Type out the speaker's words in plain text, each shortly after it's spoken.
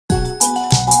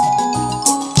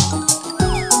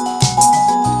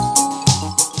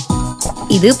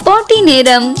இது பாட்டி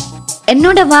நேரம்.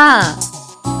 என்னோட வா.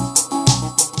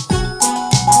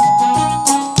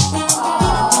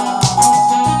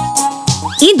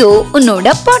 இதோ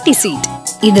உன்னோட பாட்டி சீட்.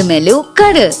 இது மேல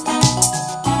உட்காரு.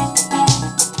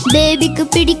 பேபிக்கு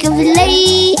பிடிக்கவில்லை,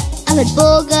 அவர்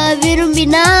போக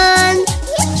விரும்பினான்.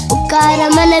 உட்கார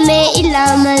மனமே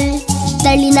இல்லாமல்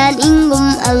தள்ளினான்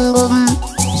இங்கும் அங்கும்.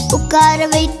 உட்கார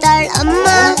வைத்தாள்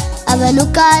அம்மா, அவன்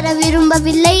உட்கார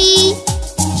விரும்பவில்லை.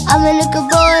 அவனுக்கு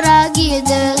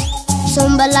போராகியது,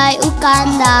 சோம்பலாய்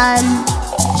உட்கார்ந்தான்.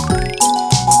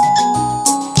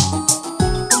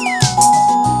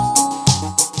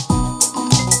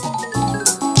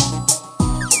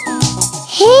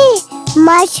 ஹே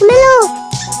மார்ஷ்மெலோ,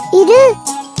 இரு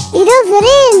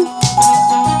வரேன்.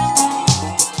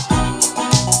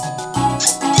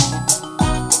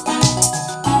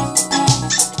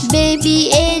 பேபி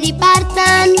ஏறி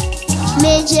பார்த்தான்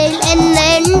மேஜையில் என்ன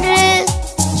என்று.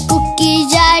 குக்கி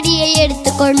ஜாடியை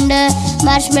எடுத்துக்கொண்டு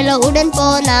மார்ஷ்மெலோ உடன்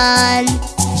போனான்.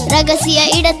 ரகசிய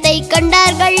இடத்தை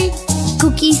கண்டார்கள்,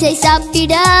 குக்கீஸை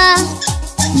சாப்பிட.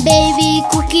 பேபி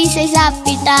குக்கீஸை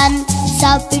சாப்பிட்டான்,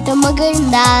 சாப்பிட்டு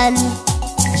மகிழ்ந்தான்.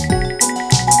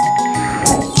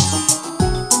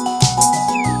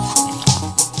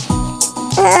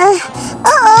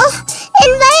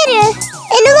 என் வயிறு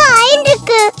என்னவோ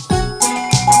ஆயிருக்கு.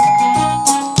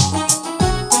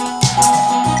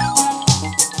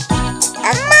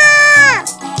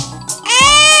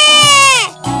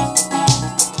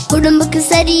 உடம்புக்கு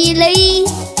சரியில்லை,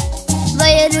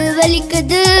 வயிறு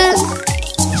வலிக்குது.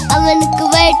 அவனுக்கு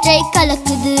வயிற்றை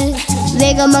கலக்குது.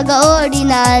 வேகமாக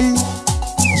ஓடினான்.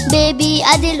 பேபி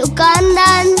அதில்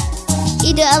உட்கார்ந்தான்.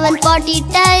 இது அவன் பாட்டி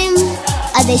டைம்.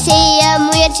 அதை செய்ய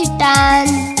முயற்சித்தான்.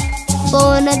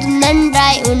 போனது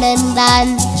நன்றாய்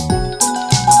உணர்ந்தான்.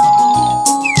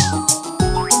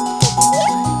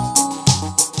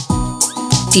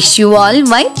 டிஷ்யூவால்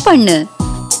வைப் பண்ணு.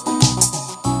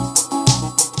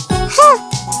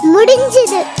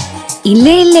 முடிஞ்சது.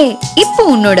 இல்ல, இப்போ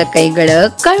உன்னோட கைகளை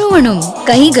கழுவணும்.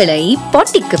 கைகளை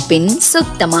பாட்டிக்கு பின்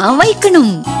சுத்தமா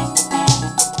வைக்கணும்.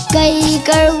 கை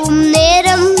கழுவும்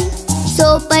நேரம்.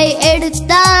 சோப்பை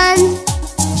எடுத்தான்.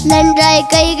 நன்றாய்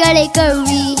கைகளை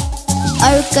கழுவி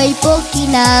அழுக்கை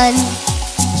போக்கினான்.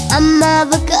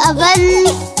 அம்மாவுக்கு அவன்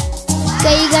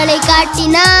கைகளை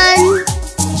காட்டினான்.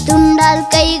 துண்டால்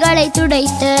கைகளை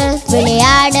துடைத்து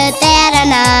விளையாட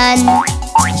தயாரானான்.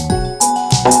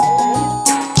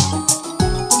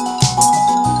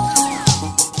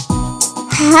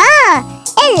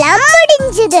 எல்லாம்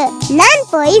முடிஞ்சது. நான்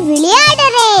போய்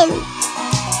விளையாடுறேன்.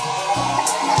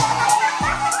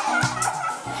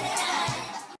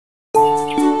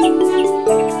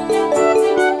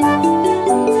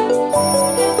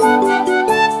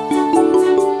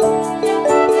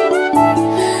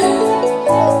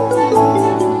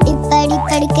 இப்படி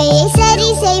படுக்கையை சரி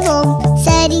செய்வோம்,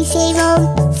 சரி செய்வோம்,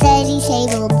 சரி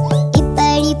செய்வோம்.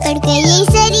 இப்படி படுக்கையை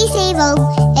சரி செய்வோம்.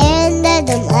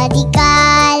 எழுந்ததும்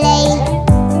அதிகாலை.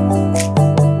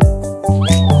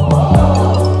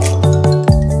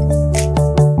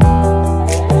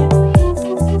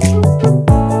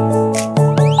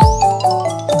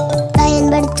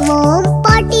 பயன்படுத்துவோம்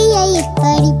பாட்டியை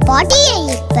இப்படி, பாட்டியை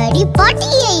இப்படி,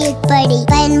 பாட்டியை இப்படி.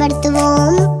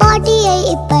 பயன்படுத்துவோம் பாட்டியை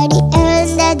இப்படி.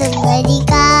 எழுந்ததும்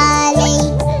அதிகாலை.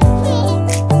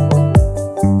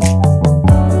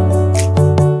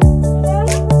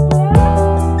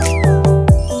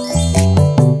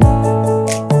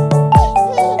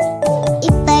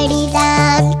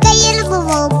 இப்படிதான்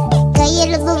கையெழும்புவோம்,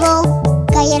 கையெழும்புவோம்,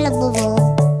 கையெழும்புவோம்.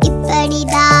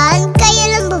 இப்படிதான்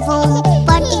கையெழும்புவோம்.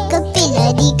 பாட்டிக்கு பின்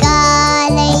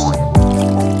அதிகாலை.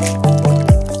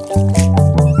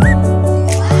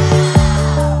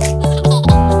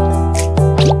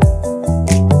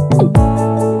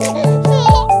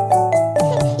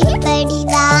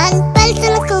 இப்படிதான் பல்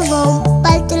துலக்குவோம்,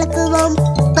 பல் துலக்குவோம்,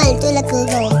 பல்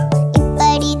துலக்குவோம்.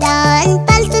 இப்படிதான்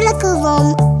பல்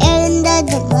துலக்குவோம்.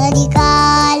 எழுந்ததும்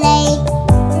அதிகாலை.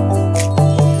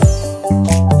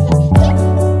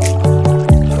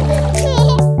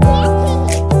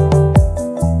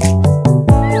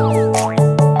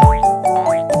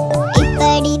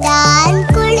 இப்படிதான்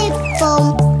குளிப்போம்,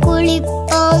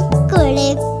 குளிப்போம்,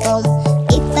 குளிப்போம்.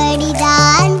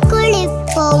 இப்படிதான்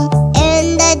குளிப்போம்.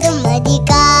 எழுந்ததும்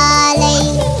அதிகாலை.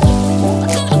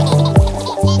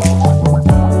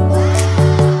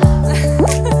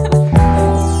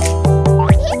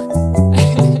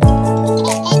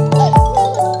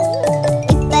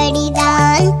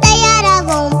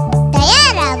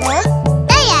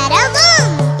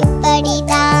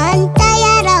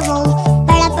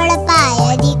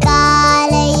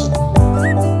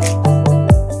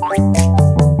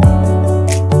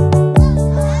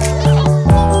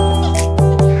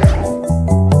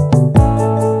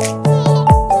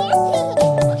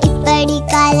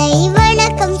 காலை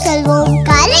வணக்கம் சொல்வோம்.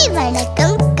 காலை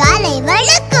வணக்கம், காலை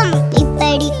வணக்கம்.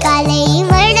 இப்படி காலை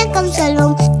வணக்கம்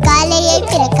சொல்வோம். காலையை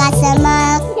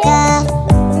பிரகாசமாக்க.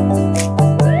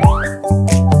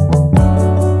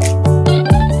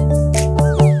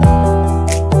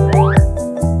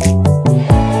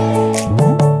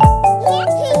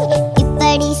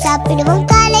 இப்படி சாப்பிடுவோம்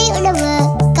காலை உணவு.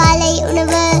 காலை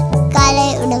உணவு, காலை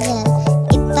உணவு.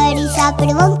 இப்படி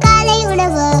சாப்பிடுவோம் காலை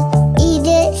உணவு.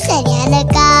 இது சரியான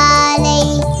காலை.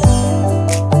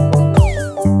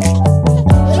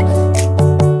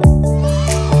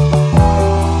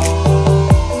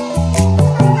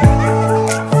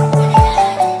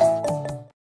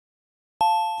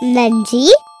 நன்றி,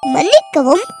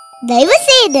 மன்னிக்கவும், தயவு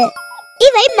செய்து.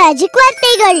 இவை மேஜிக்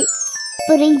வார்த்தைகள்.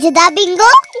 புரிஞ்சதா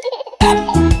பிங்கோ?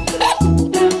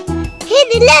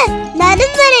 இல்ல,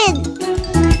 நானும் வரேன்.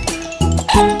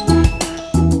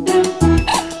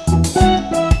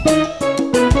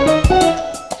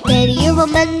 பெரிய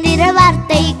மந்திர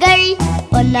வார்த்தைகள்,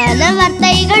 பொன்னான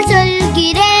வார்த்தைகள்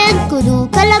சொல்கிறேன்.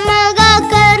 குதூகலமாக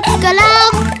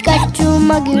கற்கலாம், கற்று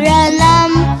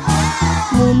மகிழலாம்.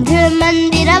 3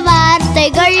 மந்திர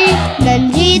வார்த்தைகள்.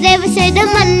 நன்றி, தயவு செய்து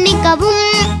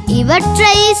மன்னிக்கவும்.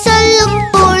 இவற்றை சொல்லும்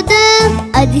போது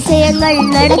அதிசயங்கள்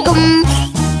நடக்கும்.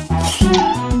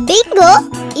 பிங்கோ,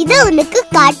 இத உனக்கு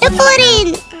காட்ட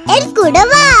போறேன். என் கூட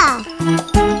வா.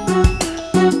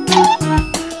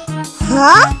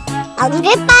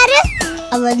 அங்கே பாரு,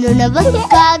 அவன்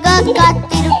உணவுக்காக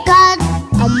காத்திருக்கான்.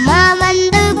 அம்மா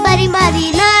வந்து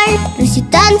பரிமாறினாள்.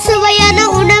 ருசித்தான் சுவையான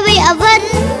உணவை அவன்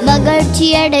மகிழ்ச்சி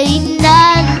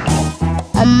அடைந்தான்.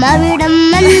 அம்மாவிடம்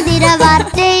மந்திர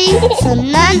வார்த்தை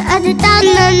சொன்னான், அதுதான்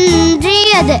நன்றி.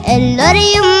 அது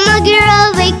எல்லோரையும் மகிழ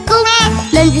வைக்கும்.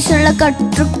 நன்றி சொல்ல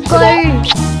கற்றுக்கொள்.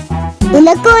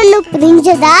 உனக்கு ஒண்ணு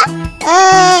புரிஞ்சதா?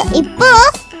 இப்போ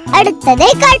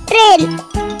அடுத்ததை காட்டுறேன்.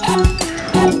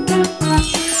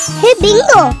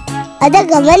 பிங்கோ, அத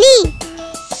கவனி.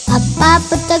 அப்பா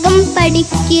புத்தகம்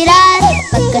படிக்கிறார்.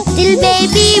 பக்கத்தில்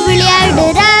பேபி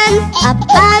விளையாடுறான்.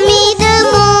 அப்பா மீது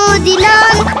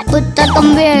மோதினான்.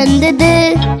 புத்தகம் விழுந்தது.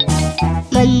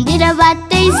 மந்திர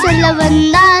வார்த்தை சொல்ல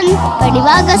வந்தான்.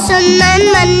 பணிவாக சொன்னான்,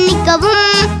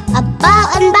 மன்னிக்கவும். அப்பா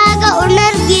அன்பாக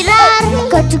உணர்கிறார்.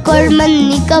 கற்றுக்கொள்,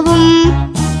 மன்னிக்கவும்.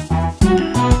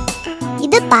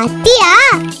 இது பாத்தியா?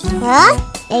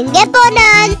 எங்கே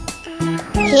போனான்?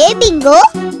 ஹே பிங்கோ,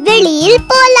 வெளியில்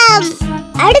போலாம்.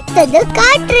 அடுத்தது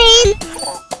காட்டுறேன்.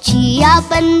 சியா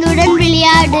பந்துடன்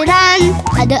விளையாடுறான்.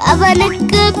 அது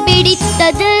அவனுக்கு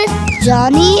பிடித்தது.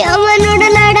 ஜானி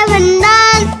அவனுடன் ஆட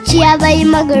வந்தான். சியாவை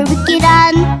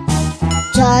மகிழ்விக்கிறான்.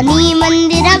 ஜானி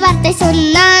மந்திர வார்த்தை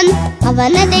சொன்னான்.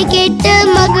 அவன் அதை கேட்டு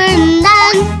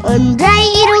மகிழ்ந்தான்.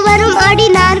 ஒன்றாய் இருவரும்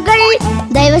ஆடினார்கள்.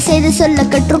 தயவு செய்து சொல்ல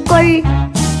கற்றுக்கொள்.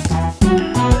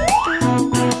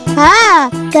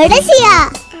 கடைசியா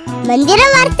மந்திர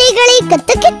வார்த்தைகளை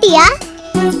கத்துக்கிட்டியா?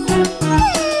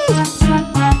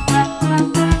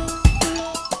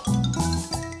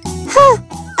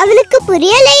 அவனுக்கு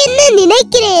புரியலைன்னு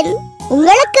நினைக்கிறேன்.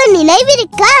 உங்களுக்கு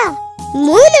நினைவிருக்கா?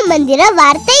 3 மந்திர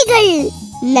வார்த்தைகள்.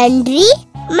 நன்றி,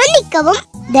 மன்னிக்கவும்,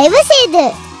 தயவு செய்து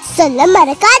சொல்ல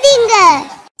மறக்காதீங்க.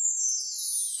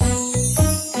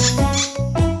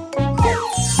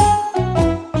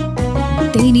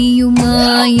 தெரியுமா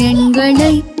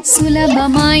எண்களை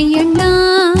சுலபமாய் எண்ணா?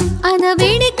 அத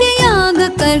வேடிக்கையாக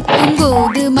கற்கும்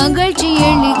போது மகிழ்ச்சி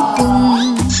அளிக்கும்.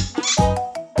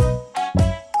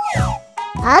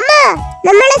 ஆமா,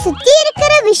 நம்மள சுத்தி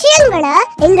இருக்கிற விஷயங்களை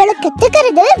எங்களுக்கு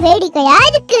கத்துக்கிறது வேடிக்கையா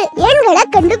இருக்கு. எண்களை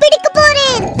கண்டுபிடிக்க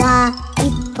போறேன்.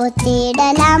 இப்போ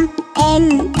தேடலாம்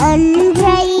எண்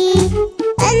ஒன்றை.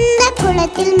 அந்த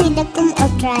குளத்தில் மிதக்கும்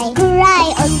ஒற்றாய்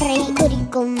குழாய் ஒன்றை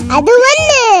குறிக்கும். அது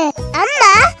 1.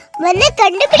 அம்மா, 1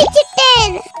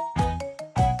 கண்டுபிடிச்சிட்டேன்.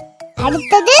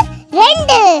 அடுத்தது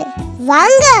 2.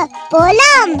 வாங்க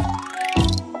போலாம்.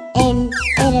 எண்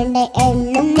 2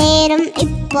 எண்ணும் நேரம்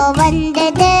இப்போ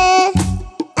வந்தது.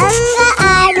 அங்க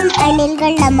ஆடும்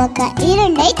அணில்கள் நமக்கு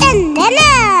 2 தந்தன.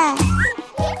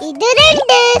 இது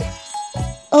 2.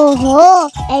 ஓஹோ,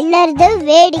 என்னது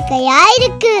வேடிக்கையா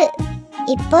இருக்கு.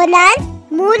 இப்போ நான்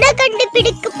 3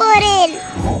 கண்டுபிடிக்க போறேன்.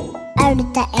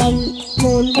 அடுத்த எண்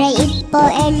 3 இப்போ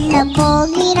எண்ண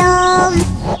போகிறோம்.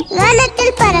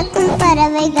 வானத்தில் பறக்கும்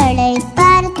பறவைகளை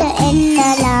பார்த்து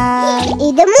எண்ணலாம்.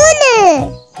 இது 3.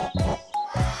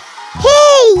 ஹே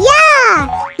யா,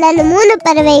 நான் 3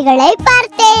 பறவைகளை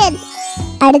பார்த்தேன்.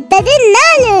 அடுத்தது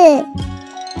 4.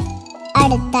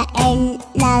 அடுத்த எண்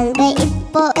நாங்க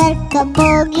இப்போ கற்க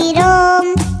போகிறோம்.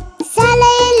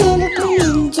 சாலையில் இருக்கும்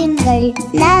இன்ஜின்கள்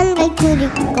நாங்கள்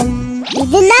குறிக்கும்.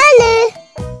 இது 4.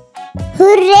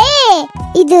 ஹுரே,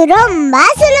 இது ரொம்ப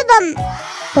சுலபம்.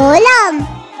 போலாம்.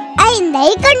 5ஐ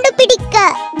கண்டுபிடிக்க.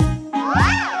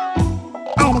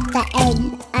 அடுத்த எண்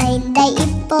 5ஐ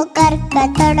இப்போ கற்க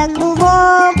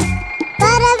தொடங்குவோம்.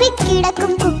 பரவி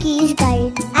கிடக்கும் குக்கீஸ்கள்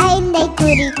 5ஐ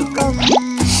குறிக்கும்.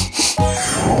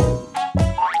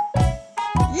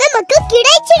 நமக்கு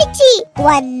கிடைச்சிடுச்சு.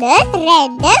 1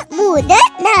 2 3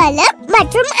 4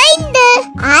 மற்றும் 5.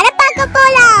 6 பார்க்க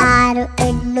போலாம். 6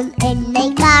 என்னும் எண்ணை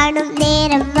காணும்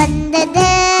நேரம் வந்தது.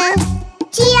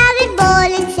 சியாவின்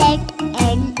போலிங் செட்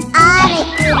எண் 6ஐ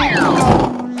குறிக்கும்.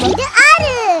 இது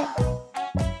 6.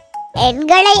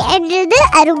 எண்களை எண்ணுறது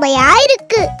அருமையா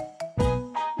இருக்கு.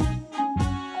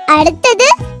 அடுத்தது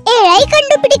 7ஐ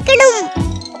கண்டுபிடிக்கணும்.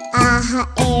 ஆஹா,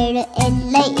 7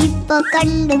 எண்ணை இப்போ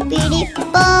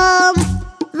கண்டுபிடிப்போம்.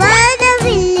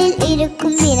 வானவில்லில்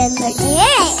இருக்கும் நிறங்கள்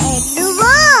 7ஐ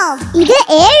எண்ணுவோம். இது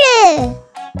 7.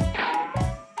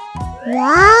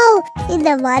 வாவ், இந்த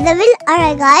வானவில்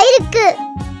அழகா இருக்கு.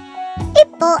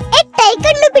 இப்போ 8ஐ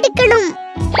கண்டுபிடிக்கணும்.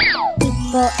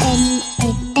 இப்போ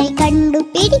 8ஐ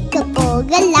கண்டுபிடிக்க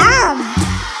போகலாம்.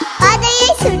 அதையை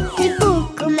சுற்றி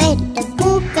பூக்கும் 8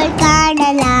 பூக்கள்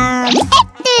காணலாம்.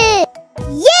 8.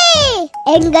 ஏ,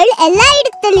 எண்கள் எல்லா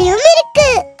இடத்திலும் இருக்கு.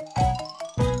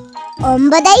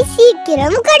 9ஐ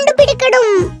சீக்கிரம்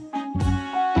கண்டுபிடிக்கணும்.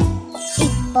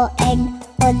 இப்போ எண்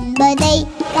 9ஐ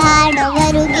காண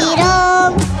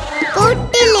வருகிறோம்.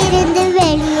 கூட்டில் இருந்து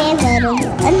வெளியே வரும்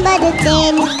 9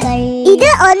 தேனீக்கள். இது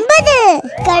 9.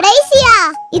 கடைசியா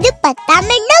இது 10ஆம்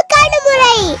எண்ணை காணும்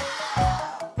முறை.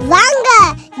 வாங்க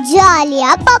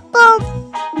ஜாலியா பார்ப்போம்.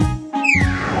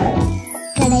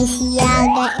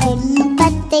 கடைசியாக எண்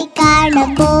 10ஐ காண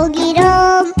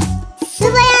போகிறோம்.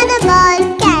 சுவையான பால்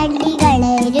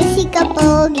கேண்டிகளை ருசிக்க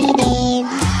போகிறேன்.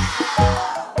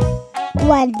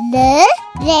 1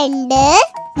 2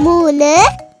 3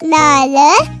 4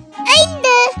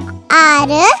 5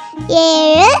 6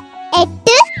 7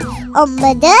 8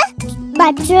 9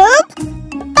 மற்றும்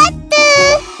 10.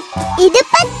 இது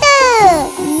 10.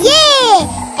 ஏ,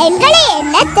 எண்களை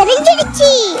என்ன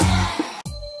தெரிஞ்சிடுச்சு.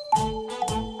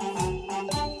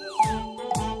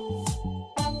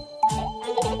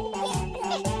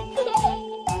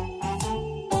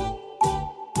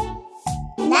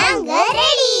 நாங்க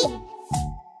ரெடி.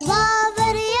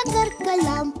 வாவரைய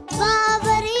கற்கலாம்,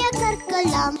 வாவரைய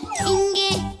கற்கலாம். இங்கே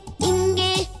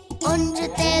இங்கே ஒன்று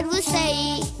தேர்வு செய்.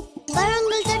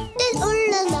 பழங்கள் தட்டில்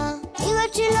உள்ளன,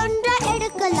 இவற்றில் ஒன்றை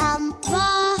எடுக்கலாம். வா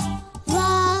வா,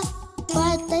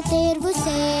 பழத்தை தேர்வு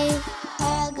செய்.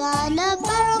 அழகான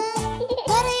பழம்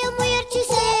வரைய முயற்சி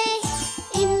செய்.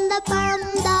 இந்த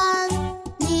பழம் தான்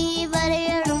நீ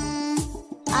வரையணும்.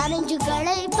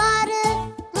 ஆரஞ்சுகளை பாரு.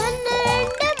 1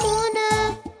 2 3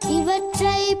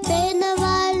 இவற்றை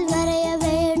பேனவால் வரைய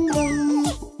வேண்டும்.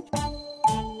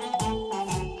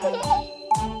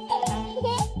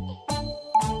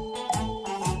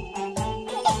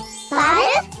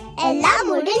 பாரு, எல்லாம்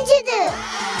முடிஞ்சது.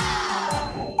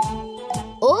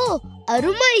 ஓ,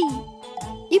 அருமை.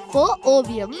 இப்போ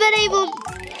ஓவியம் வரைவோம்.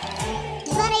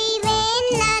 வரைவேன்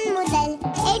நான் முதல்,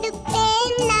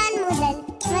 எடுப்பேன் நான் முதல்.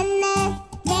 1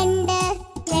 2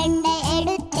 2ஐ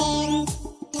எடுத்தேன்.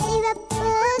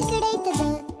 சிவப்பு கிடைத்தது,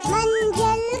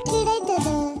 மஞ்சள்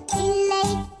கிடைத்தது. இல்லை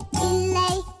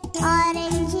இல்லை,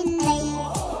 ஆரஞ்சு இல்லை.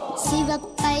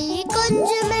 சிவப்பை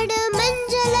கொஞ்சமெடு,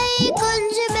 மஞ்சளை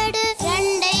கொஞ்சமெடு.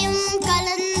 2ஐயும்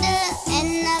கலந்து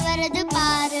என்ன வருது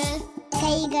பாரு.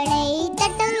 கைகளை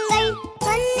தட்டுங்கள்.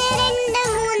 1 2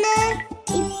 3.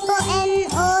 இப்போ என்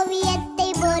ஓவியத்தை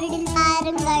போர்டில்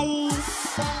பாருங்கள்.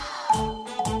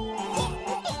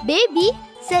 பேபி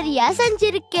சரியா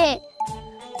செஞ்சிருக்கே.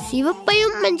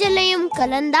 சிவப்பையும் மஞ்சளையும்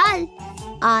கலந்தால்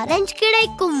ஆரஞ்சு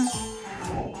கிடைக்கும்.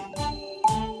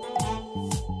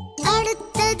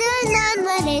 அடுத்தது நான்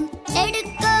வரேன்,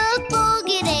 எடுக்க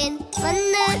போகிறேன்.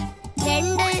 1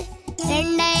 2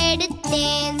 2ஐ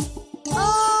எடுத்தேன். ஓ,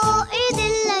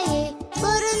 இதில்லையே,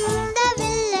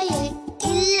 பொருந்தவில்லையே.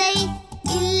 இல்லை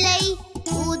இல்லை,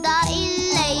 ஊதா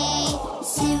இல்லை.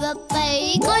 சிவப்பை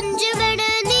கொஞ்சமெடு,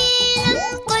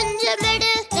 நீலம்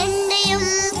கொஞ்சமெடு.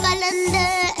 2ஐயும் கலந்து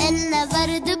என்ன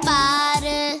வருது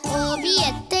பாரு.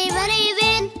 ஓவியத்தை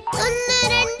வரைவேன். 1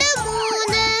 2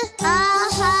 3.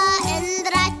 ஆஹா,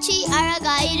 எந்திராட்சி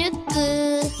அழகா இருக்கு.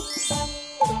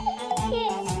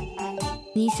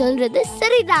 நீ சொல்றது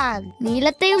சரிதான்.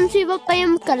 நீலத்தையும்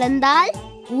சிவப்பையும் கலந்தால்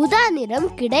ஊதா நிறம்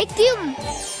கிடைக்கும்.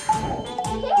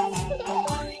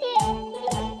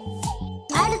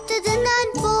 அடுத்தது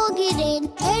நான் போகிறேன்,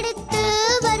 எடுத்து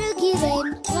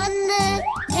வருகிறேன். 1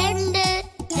 2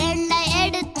 2ஐ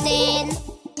எடுத்தேன்.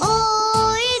 ஓ,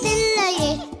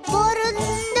 இதில்லையே,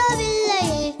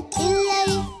 பொருந்தவில்லையே. இல்லை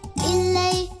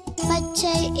இல்லை,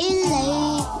 பச்சை இல்லை.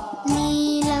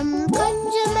 நீல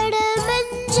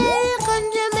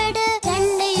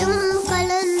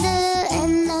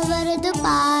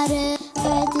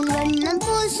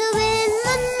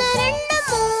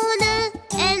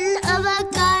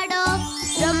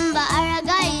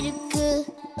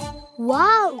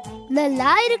வாவ்,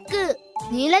 நல்லா இருக்கு.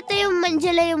 நீலத்தையும்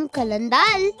மஞ்சளையும்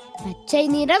கலந்தால் பச்சை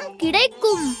நிறம்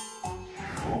கிடைக்கும்.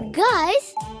 गाइस,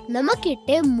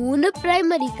 நமக்கிட்ட 3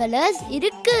 பிரைமரி கலர்ஸ்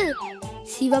இருக்கு.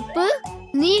 சிவப்பு,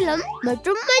 நீலம்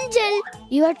மற்றும் மஞ்சள்.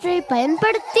 இவற்றை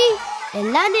பயன்படுத்தி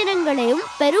எல்லா நிறங்களையும்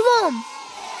பெறுவோம்.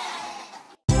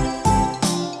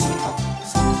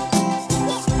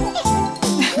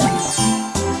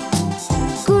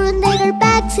 குழந்தைகள்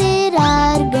பேக்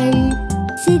செய்றார்கள்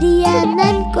சிறிய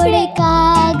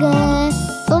நன்கொடைக்காக.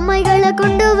 பொம்மைகளை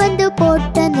கொண்டு வந்து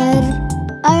போட்டனர்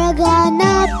அழகான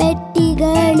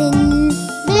பெட்டிகளில்.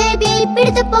 பேபி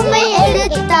பிடித்த பொம்மை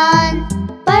எடுத்தான்.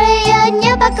 பழைய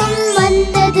ஞாபகம்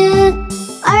வந்தது.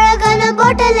 அழகான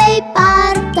போட்டலை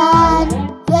பார்த்தான்.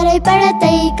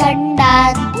 வரைபடத்தை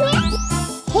கண்டான்.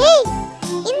 ஹே,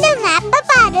 இந்த மேப்பை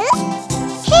பாரு.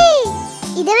 ஹே,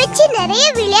 இதை வச்சு நிறைய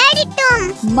விளையாடிட்டோம்.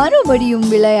 மறுபடியும்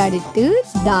விளையாடிட்டு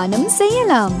தானம்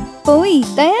செய்யலாம். போய்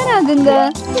தயாராகுங்க.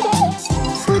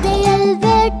 புதையல்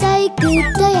வேட்டைக்கு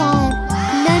தயார்.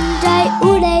 நன்றாய்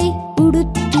உடை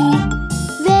உடுத்தி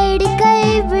வேடிக்கை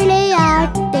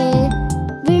விளையாட்டு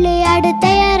விளையாட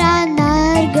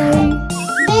தயாரானார்கள்.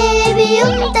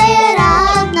 பேபியும்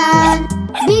தயாரானான்.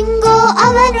 பிங்கோ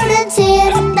அவனுடன்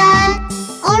சேர்ந்தான்.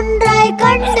 ஒன்றாய்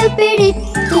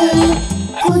கண்டுபிடித்து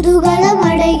குதூகலம்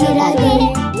அடைகிறார்கள்.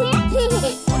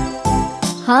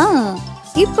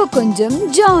 இப்போ கொஞ்சம்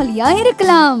ஜாலியா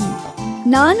இருக்கலாம்.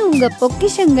 நான் உங்க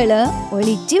பொக்கிஷங்களை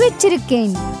ஒளிச்சு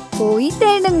வச்சிருக்கேன். போய்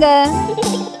தேடுங்க.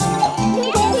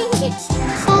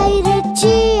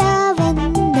 பைரட்சியா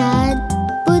வந்தான்.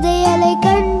 புதையலை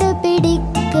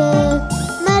கண்டுபிடிக்க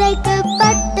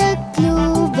மறைக்கப்பட்ட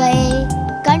க்ளூவை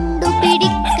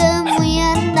கண்டுபிடிக்க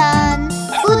முயன்றான்.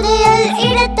 புதையல்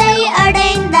இடத்தை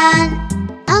அடைந்தான்.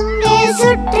 அங்கே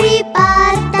சுற்றி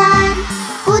பார்த்தான்.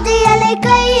 புதையலை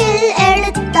கையில்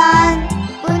எடுத்தான்.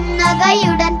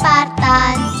 புன்னகையுடன்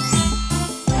பார்த்தான்.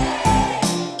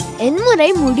 என் முறை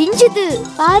முடிஞ்சது.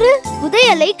 பாரு,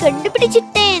 புதையலை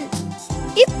கண்டுபிடிச்சிட்டேன்.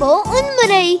 இப்போ உன்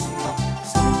முறை.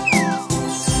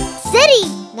 சரி,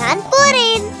 நான்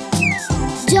போறேன்.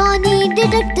 ஜானி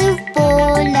டிடெக்டிவ்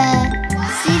போல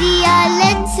சிறிய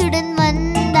லென்ஸுடன்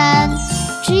வந்தான்.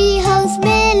 ட்ரீ ஹவுஸ்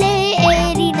மேலே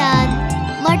ஏறினான்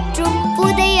மற்றும்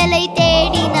புதையலை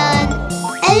தேடினான்.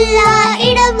 எல்லா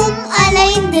இடமும்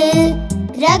அலைந்து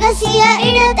ரகசிய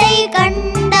இடத்தை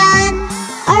கண்டான்.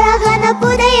 அழகான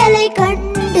புதையலை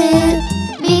கண்டு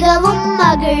மிகவும்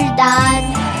மகிழ்ந்தான்.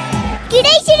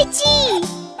 கிடைச்சிடுச்சு.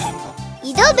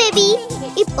 இதோ பேபி,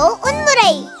 இப்போ உன்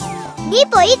முறை. நீ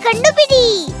போய் கண்டுபிடி.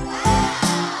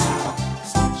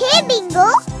 ஹே பிங்கோ,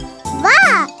 வா,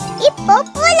 இப்போ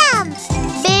போலாம்.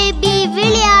 பேபி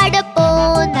விளையாட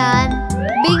போனான்.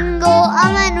 பிங்கோ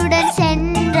அவனுடன்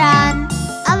சென்றான்.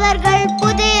 அவர்கள்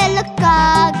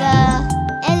புதையலுக்காக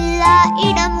எல்லா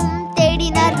இடமும்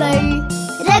தேடினார்கள்.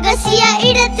 ரகசிய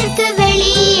இடத்திற்கு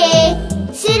வெளியே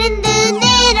சிறிது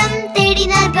நேரம்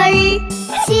தேடினார்கள்.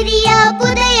 சிறிய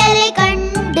புதையலை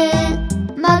கண்டு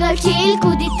மகிழ்ச்சியில்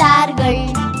குதித்தார்கள்.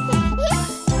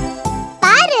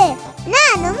 பாரு,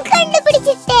 நானும்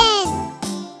கண்டுபிடிச்சிட்டேன்.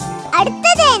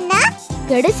 அடுத்தது என்ன?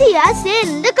 கடைசியா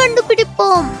சேர்ந்து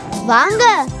கண்டுபிடிப்போம். வாங்க,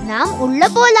 நாம் உள்ள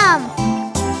போலாம்.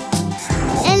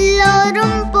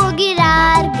 எல்லோரும்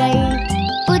போகிறார்கள்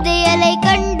புதையலை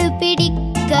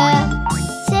கண்டுபிடிக்க.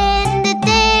 சேர்ந்து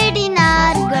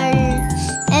தேடினார்கள்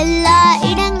எல்லா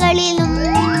இடங்களிலும்.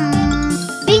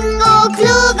 பிங்கோ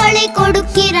க்ளூகளை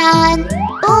கொடுக்கிறான்.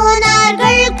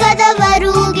 போனார்கள்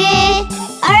கதவருகே.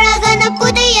 அழகான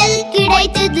புதையல்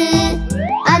கிடைத்தது.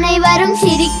 அனைவரும்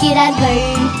சிரிக்கிறார்கள்.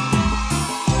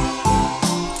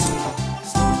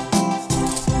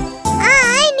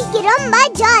 இன்னைக்கு ரொம்ப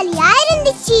ஜாலியா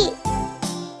இருந்துச்சு.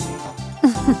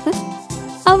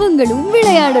 அவங்களும்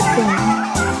விளையாடட்டும்.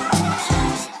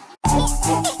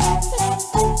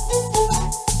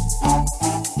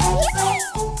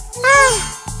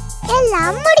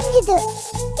 எல்லாம் முடிஞ்சது.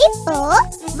 இப்போ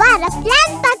வர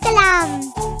பிளான் பார்க்கலாம்.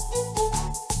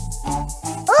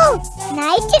 ஓ,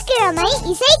 ஞாயிற்றுக்கிழமை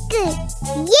இசைக்கு.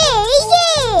 ஏ ஏ,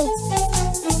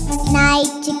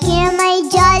 ஞாயிற்றுக்கிழமை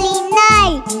ஜாலி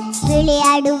நாள்.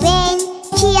 விளையாடுவேன்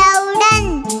சியாவுடன்.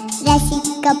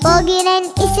 ரசிக்க போகிறேன்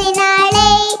இசை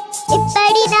நாளை.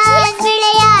 இப்படிதான்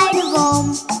விளையாடுவோம்.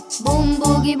 பூம்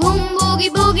பூகி பூம் பூகி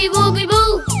பூகி பூகி பூ.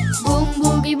 பூம்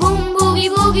பூகி பூம் பூகி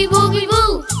பூகி பூகி பூ.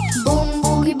 பூம்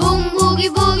பூகி பூம் பூகி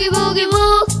பூகி பூகி பூ.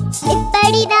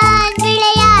 இப்படிதான்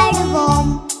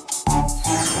விளையாடுவோம்.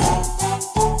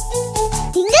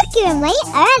 திங்கட்கிழமை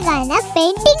அழகான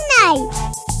பெயிண்டிங் நாள்.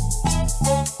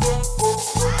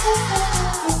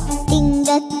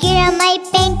 திங்கட்கிழமை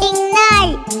பெயிண்டிங்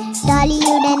நாள்.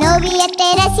 டாலியுடன் ஓவிய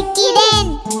ஓவியத்தை ரசிக்கிறேன்.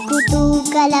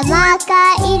 குதூகலமாக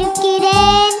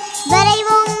இருக்கிறேன்.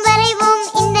 வரைவோம் வரைவோம்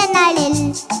இந்த நாளில்.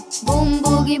 பூம்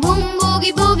பூகி பூம்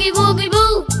பூகி பூகி பூகி பூ.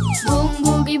 பூம்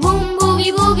பூகி பூம் பூகி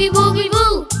பூகி பூகி பூ.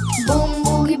 பூம்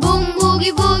பூகி பூம்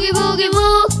பூகி பூகி பூகி பூ.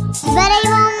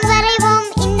 வரைவோம் வரைவோம்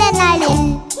இந்த நாளில்.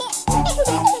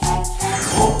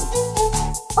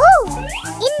 ஓ,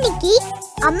 இன்னைக்கு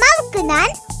அம்மாவுக்கு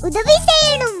நான் உதவி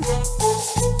செய்யணும்.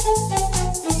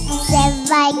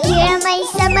 செவ்வாய்க்கிழமை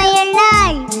சமையல்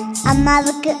நாள்.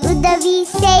 அம்மாவுக்கு உதவி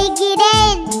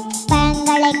செய்கிறேன்.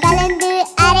 பழங்களை கலந்து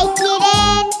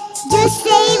அரைக்கிறேன். ஜூஸ்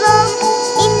செய்வோம்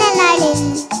இந்த நாளில்.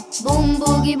 பூம்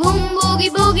பூகி பூம் பூகி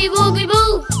பூகி பூகி பூ.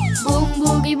 பூம்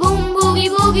பூகி பூம் பூகி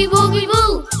பூகி பூகி பூ.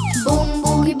 பூம்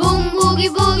பூகி பூம் பூகி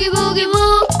பூகி பூகி பூ.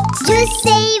 ஜூஸ்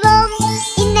செய்வோம்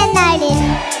இந்த நாளில்.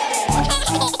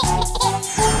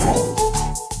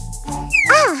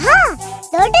 ஆஹா,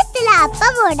 தோட்டத்துல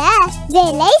அப்பாவோட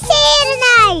வேலை செய்யற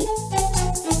நாள்.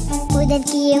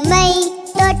 புதன்கிழமை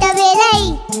தோட்ட வேலை.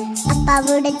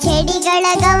 அப்பாவோட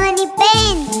செடிகளை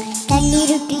கவனிப்பேன்.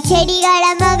 தண்ணீருட்டி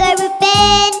செடிகளை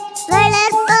மகிழ்விப்பேன்.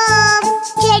 வளர்ப்போம்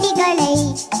செடிகளை.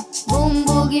 பூம்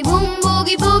பூகி பூம்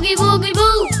பூகி பூகி பூகி பூ.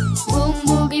 பூம்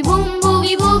பூகி பூம்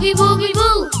பூகி பூகி பூகி பூ.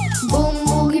 பூம்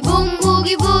பூகி பூம்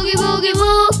பூகி பூகி பூகி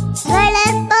பூ.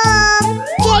 வளர்ப்போம்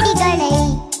செடிகளை.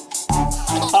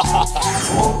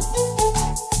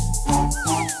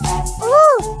 ஓ,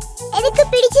 எனக்கு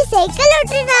பிடிச்ச சைக்கிள்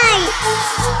ஓட்டுற நாள்.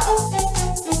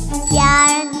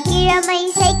 வியாழக்கிழமை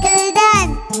சைக்கிள்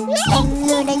தான்.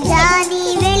 எங்களுடன் ஜானி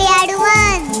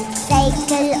விளையாடுவான்.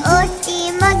 சைக்கிள் ஓட்டி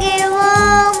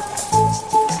மகிழ்வோம்.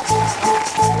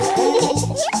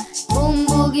 பூம்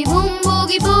பூகி பூம்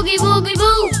பூகி பூகி பூகி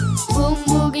பூ. பூம்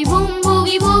பூகி பூம்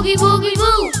பூகி பூகி பூகி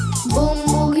பூ. பூம்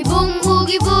பூகி பூம்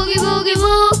பூகி பூகி பூகி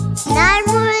பூ. நாள்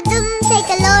முழுதும்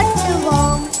சைக்கிள்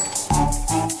ஓட்டுவோம்.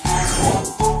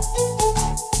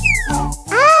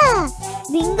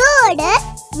 பிங்கோட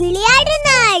விளையாடு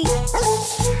நாள்.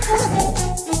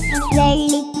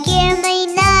 வெள்ளிக்கிழமை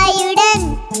நாயுடன்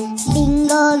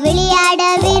பிங்கோ விளையாட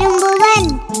விரும்புவன்.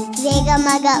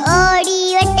 வேகமாக ஓடி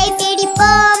வெட்டை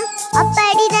பிடிப்போம்.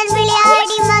 அப்படிதான்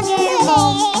விளையாடி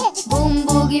மகிழ்வோம். பூம்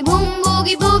பூகி பூம்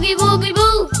பூகி பூகி பூகி பூ.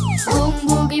 பூம்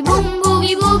பூகி பூம்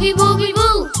பூகி பூகி பூகி பூ.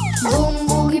 பூம்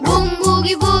பூகி பூம்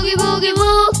பூகி பூகி பூகி பூ.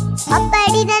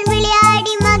 அப்படிதான்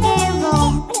விளையாடி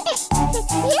மகிழ்வோம்.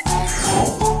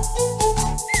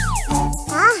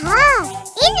 ஆஹா,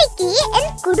 இன்னைக்கு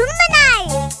என் குடும்ப நாள்.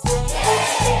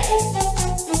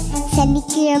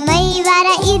 சனிக்கிழமை வர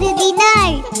இறுதி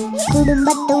நாள்.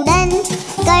 குடும்பத்துடன்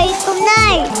கழிக்கும்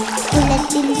நாள்.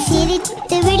 குளத்தில்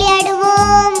சிரித்து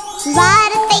விளையாடுவோம்.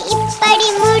 வாரத்தை இப்படி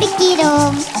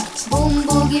முடிக்கிறோம். பூம்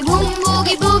பூகி பூம்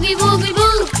பூகி பூகி பூகி பூ.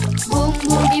 பூம்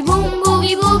பூகி பூம்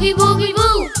பூகி பூகி பூகி பூ.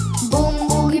 பூம்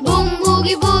பூகி பூம்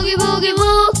பூகி பூகி பூகி பூ.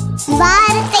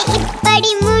 வாரத்தை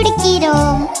இப்படி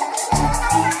முடிக்கிறோம்.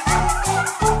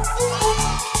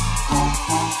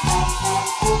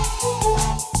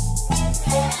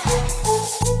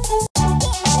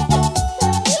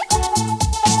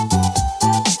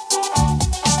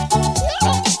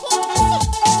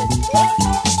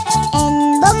 என்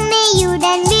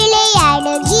பொம்மையுடன்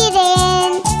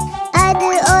விளையாடுகிறேன். அது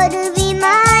ஒரு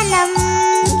விமானம்.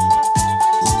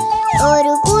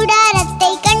 ஒரு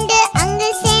கூடாரத்தை கண்டு அங்கு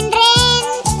சென்றேன்.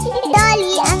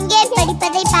 டாலி அங்கே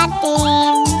படிப்பதை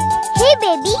பார்த்தேன். ஹே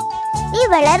பேபி, நீ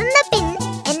வளர்ந்த பின்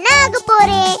என்ன ஆக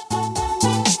போறே?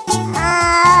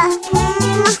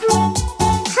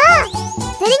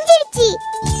 தெரிஞ்சிடுச்சு.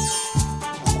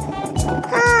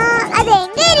 அது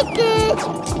எங்க இருக்கு?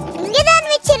 இங்கதான்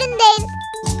வச்சிருந்தேன்.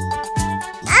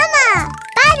 ஆமா,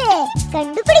 பாரு,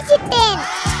 கண்டுபிடிச்சிட்டேன்.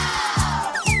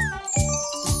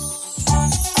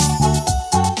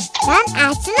 நான்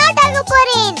ஆஸ்ட்ரோநாட் ஆக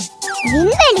போறேன்.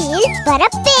 விண்வெளியில்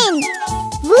பறப்பேன்.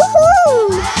 வூஹூ!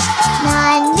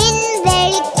 நான்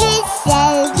விண்வெளிக்கு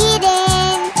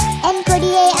செல்கிறேன். என்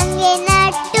கொடியை அங்கே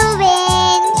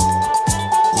நாட்டுவேன்.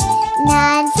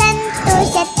 நான்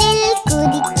சந்தோஷத்தில்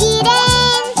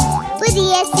குதிக்கிறேன்.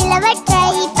 புதிய சிலவற்றை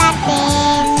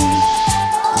பார்த்தேன்.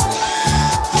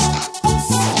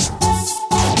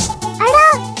 அடா,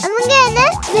 அவங்க என்ன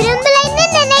விரும்பலைன்னு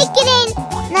நினைக்கிறேன்.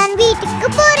 நான் வீட்டுக்கு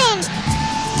போறேன்.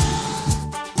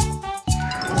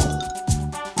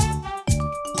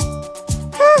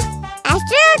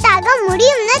 ஆஸ்ட்ரோநாட் ஆக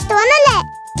முடியும்னு தோணல.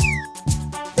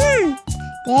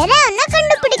 வேற ஒன்ன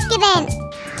கண்டுபிடிக்கிறேன்.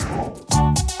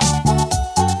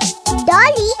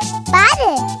 டாலி,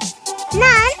 பாரு,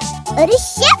 நான் ஒரு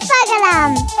ஷெஃப்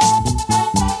ஆகலாம்.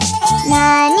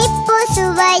 நான் இப்போ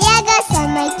சுவையாக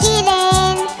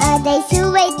சமைக்கிறேன். அதை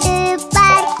சுவைத்து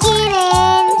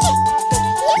பார்க்கிறேன்.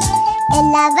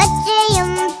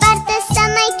 எல்லாவற்றையும் பார்த்து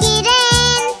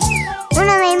சமைக்கிறேன்.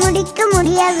 உணவை முடிக்க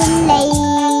முடியவில்லை.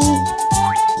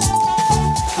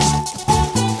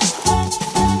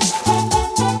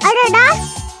 அடடா,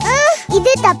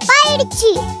 இது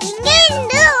தப்பாயிடுச்சு. இங்கே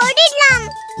இருந்து ஓடிடலாம்.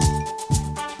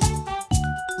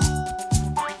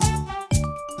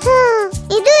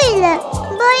 இது இல்ல,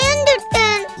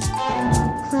 பயந்துட்டேன்.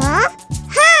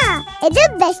 இது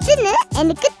பெஸ்ட்னு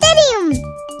எனக்கு தெரியும்.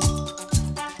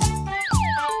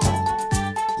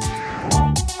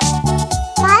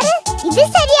 பாரு, இது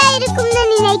சரியா இருக்கும்னு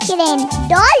நினைக்கிறேன்.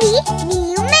 டாலி,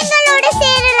 நீயும் எங்களோட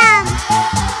சேரலாம்.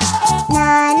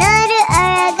 நான் ஒரு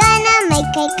அழகான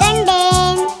மைக்கை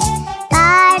கண்டேன்.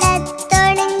 பாடத்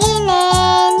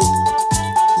தொடங்கினேன்.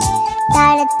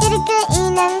 தாளத்திற்கு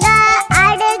இணங்க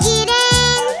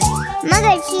ஆடுகிறேன்.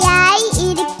 மகிழ்ச்சியாய்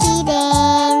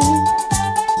இருக்கிறேன்.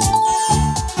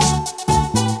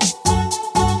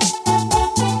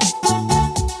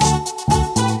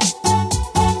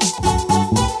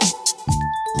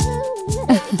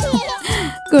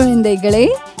 குழந்தைகளே,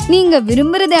 நீங்க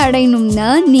விரும்புறதை அடையணும்னா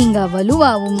நீங்க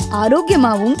வலுவாவும்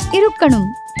ஆரோக்கியமாவும் இருக்கணும்.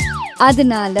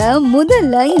 அதனால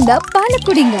முதல்ல இந்த பாலை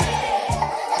குடிங்க.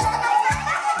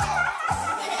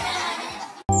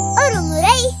 ஒரு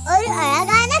முறை ஒரு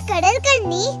அழகான கடல்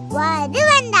கன்னி வாழ்ந்து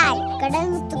வந்தாள். கடல்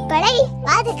முத்துக்களை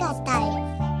பாதுகாத்தாள்.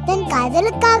 தன்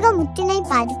காதலுக்காக முத்தினை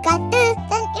பாதுகாத்து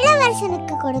தன்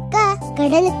இளவரசனுக்கு கொடுக்க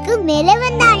கடலுக்கு மேலே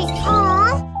வந்தாள்.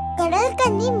 கடல்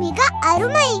கன்னி மிக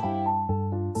அருமை.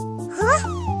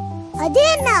 அது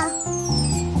என்ன?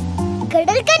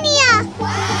 கடல் கன்னியா?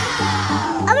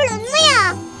 அவள் உண்மையா?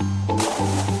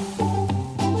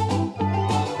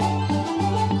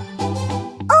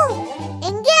 ஓ,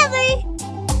 எங்கே அவள்?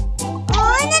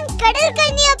 நான் கடல்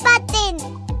கன்னியா பார்த்தேன்.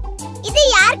 இது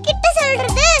யார்கிட்ட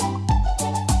சொல்றது?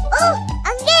 ஓ,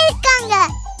 அங்கே இருக்காங்க.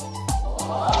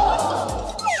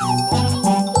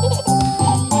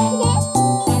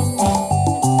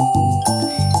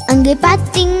 அங்கே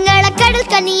பார்த்தீங்களா கடல்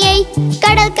கன்னியை,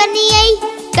 கடல் கன்னியை,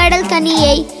 கடல்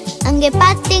கன்னியை. அங்கே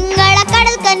பார்த்தீங்களா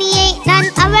கடல் கன்னியை, நான்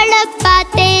அவளை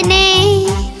பார்த்தேனே.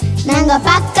 நாங்க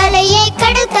பார்க்கலையே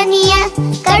கடல் கன்னிய,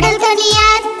 கடல்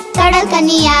கன்னியார், கடல்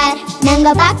கன்னியார்.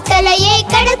 நாங்க பார்க்கலையே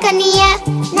கடல் கன்னிய,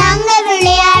 நாங்க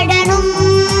விளையாடணும்.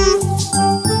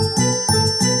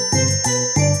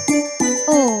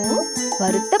 ஓ,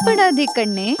 வருத்தப்படாதே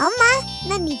கண்ணே. அம்மா,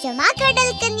 நான் நிஜமா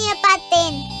கடல் கன்னிய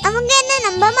பார்த்தேன். அவங்க என்ன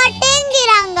நம்ப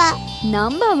மாட்டேங்கிறாங்க.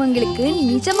 நாம அவங்களுக்கு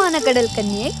நிஜமான கடல்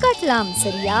கன்னியை காட்டலாம்,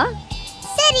 சரியா?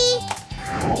 சரி.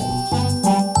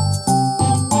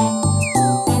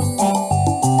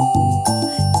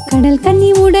 கடல் கன்னி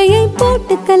உடையை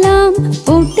போட்டுக்கலாம்,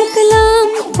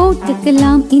 போட்டுக்கலாம்,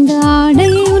 போட்டுக்கலாம். இந்த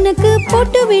ஆடையை உனக்கு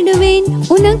போட்டு விடுவேன்.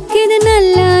 உனக்கு இது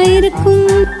நல்லா இருக்கும்.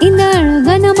 இந்த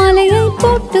அழகான மாலையை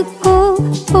போட்டுக்கோ,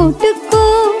 போட்டுக்கோ,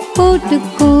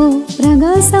 போட்டுக்கோ.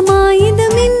 பிரகாசமா இது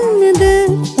மின்னுது.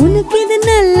 உனக்கு இது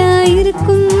நல்லா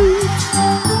இருக்கும்.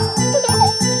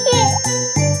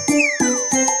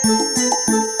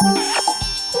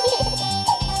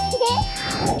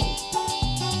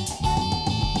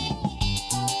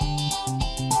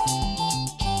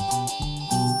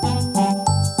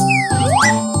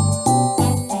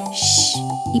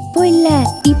 இப்போ இல்ல,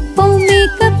 இப்போ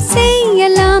மேக்கப்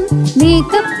செய்யலாம்.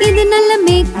 மேக்கப் இது நல்ல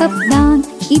மேக்கப் தான்.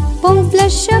 இப்போ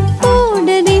ஃப்ளஷ் அப்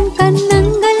போடுறேன்,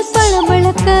 கண்ணங்கள்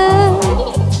பளபளக்க.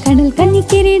 கடல் கன்னி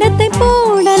கிரீடத்தை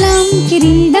போடலாம்.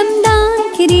 கிரீடம் தான்,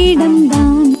 கிரீடம்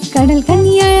தான். கடல்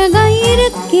கன்னி அழகாய்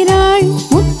இருக்கிறாள்.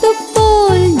 முத்து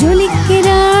போல்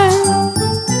ஜொலிக்கிறாள்.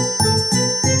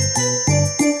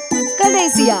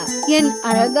 கடைசியா என்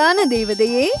அழகான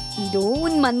தேவதையே, இதோ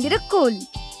உன் மந்திரக்கோல்.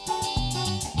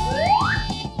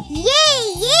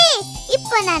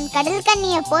 இப்போ நான் கடல்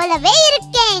கன்னிய போலவே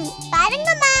இருக்கேன்.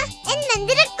 பாருங்கம்மா, என்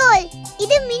மந்திரக்கோல்.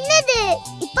 இது மின்னுது.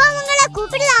 இப்போ அவங்கள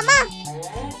கூப்பிடலாமா?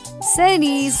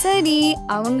 சரி சரி,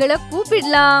 அவங்கள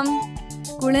கூப்பிடலாம்.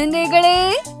 குழந்தைகளே,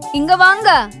 இங்க வாங்க.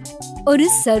 ஒரு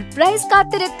சர்ப்ரைஸ்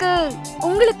காத்திருக்கு.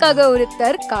 உங்களுக்காக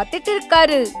ஒருத்தர் காத்துட்டு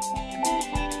இருக்காரு.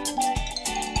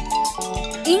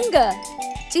 இங்க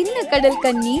சின்ன கடல்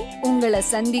கன்னி உங்களை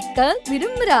சந்திக்க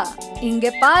விரும்புறா.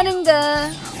 இங்க பாருங்க.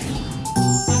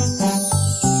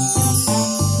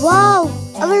 வாவ்,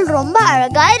 அவள் ரொம்ப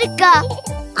அழகா இருக்கா.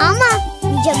 ஆமா,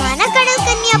 நிஜமான கடல்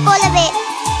கன்னியா போலவே.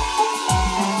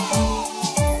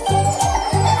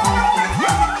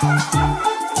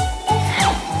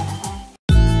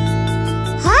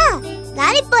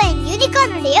 நான் இப்போ என்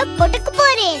யூனிகார்னுடைய போட்டுக்க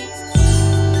போறேன்.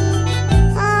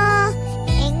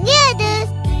 எங்கே அது?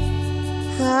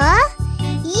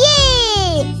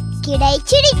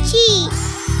 கிடைச்சிடுச்சு.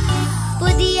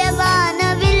 புதிய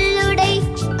வானவில்லுடை,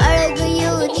 அழகு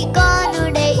யூனிகார்னுடை.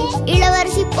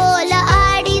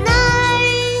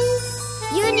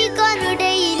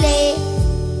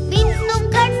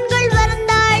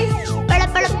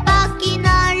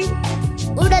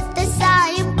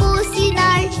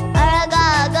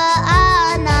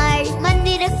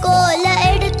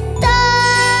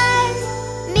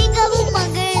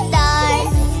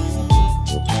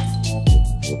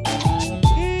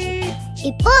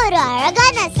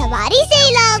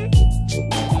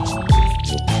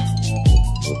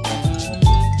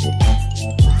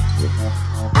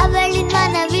 டாலியின்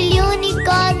மனவில்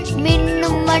யூனிகார்ன்,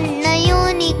 மின்னும் வண்ண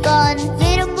யூனிகார்ன்,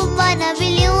 விரும்பும்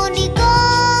வனவில்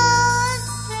யூனிகார்ன்.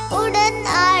 உடன்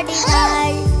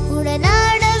ஆடினாள்,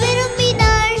 உடனாட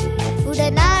விரும்பினாள்,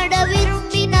 உடனாட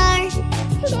விரும்பினாள்.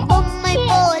 பொம்மை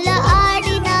போல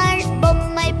ஆடினாள்,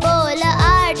 பொம்மை போல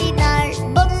ஆடினாள்,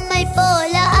 பொம்மை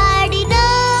போல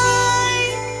ஆடினாள்.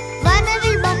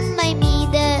 வனவில் பொம்மை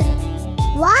மீது.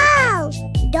 வாவ்,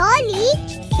 டாலி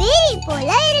பேரி போல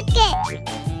இருக்கே.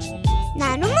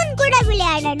 நானும் உன் கூட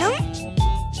விளையாடணும்.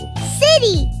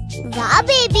 சரி, வா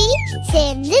பேபி,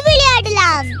 சேர்ந்து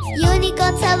விளையாடலாம்.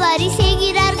 யூனிகார்ன் சவாரி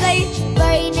செய்கிறார்கள்,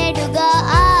 வழி நெடுக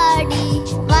ஆடி.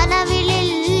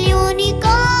 வனவிலில்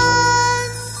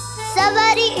யூனிகார்ன்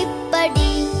சவாரி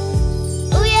இப்படி.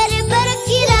 உயர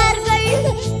பறக்கிறார்கள்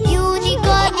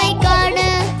யூனிகார்னை காண.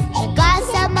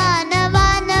 பிரகாசமான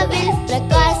வானவில்,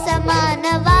 பிரகாசமான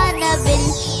வானவில்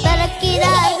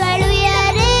பறக்கிறார்கள்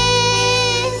உயரே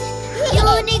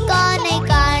யூனிகார்னை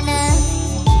காண.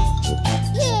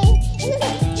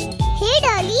 ஹே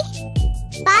டாலி,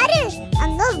 பாரு,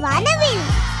 அங்க வானவில்.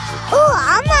 ஓ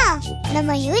ஆமா,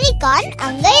 நம்ம யூனிகார்ன்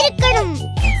அங்க இருக்கணும்.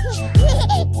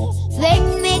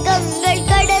 வெண்மேகங்கள்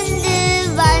கடந்து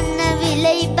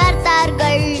வானவிலை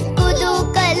பார்த்தார்கள்,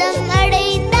 குதூகலம்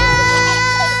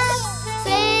அடைந்தார்.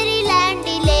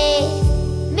 ஃபேரிலாண்டிலே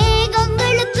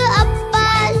மேகங்களுக்கு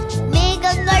அப்பால்,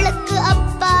 மேகங்களுக்கு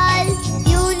அப்பால்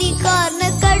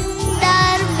யூனிகார்ன்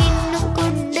கண்டார். மின்னும்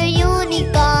குண்டு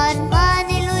யூனிகார்ன்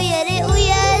வானில் உயரே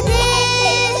உயரே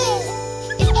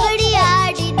இப்படி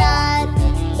ஆடினார்.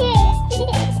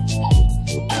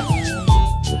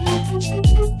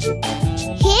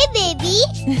 ஹே பேபி,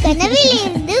 கனவில்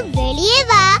இருந்து வெளியே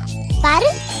வா. பாரு,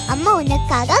 அம்மா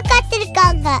உனக்காக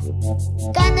காத்திருக்காங்க.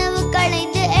 கனவு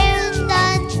களைந்து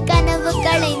எழுந்தான், கனவு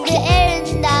களைந்து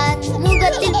எழுந்தான்.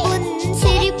 முகத்தில் புன்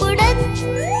சிரிப்புடன்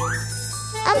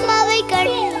அம்மாவை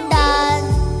கண்டான்.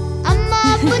 அம்மா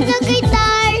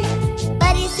புன்னகைத்தாள்,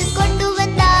 பரிசு கொண்டு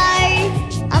வந்தாள்.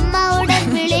 அம்மாவுடன்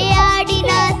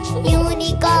விளையாடினார்,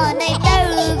 யூனிகார்னை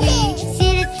தழுவி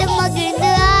சிரித்து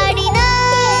மகிழ்ந்து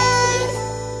ஆடினார்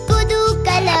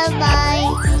குதூகலமாய்.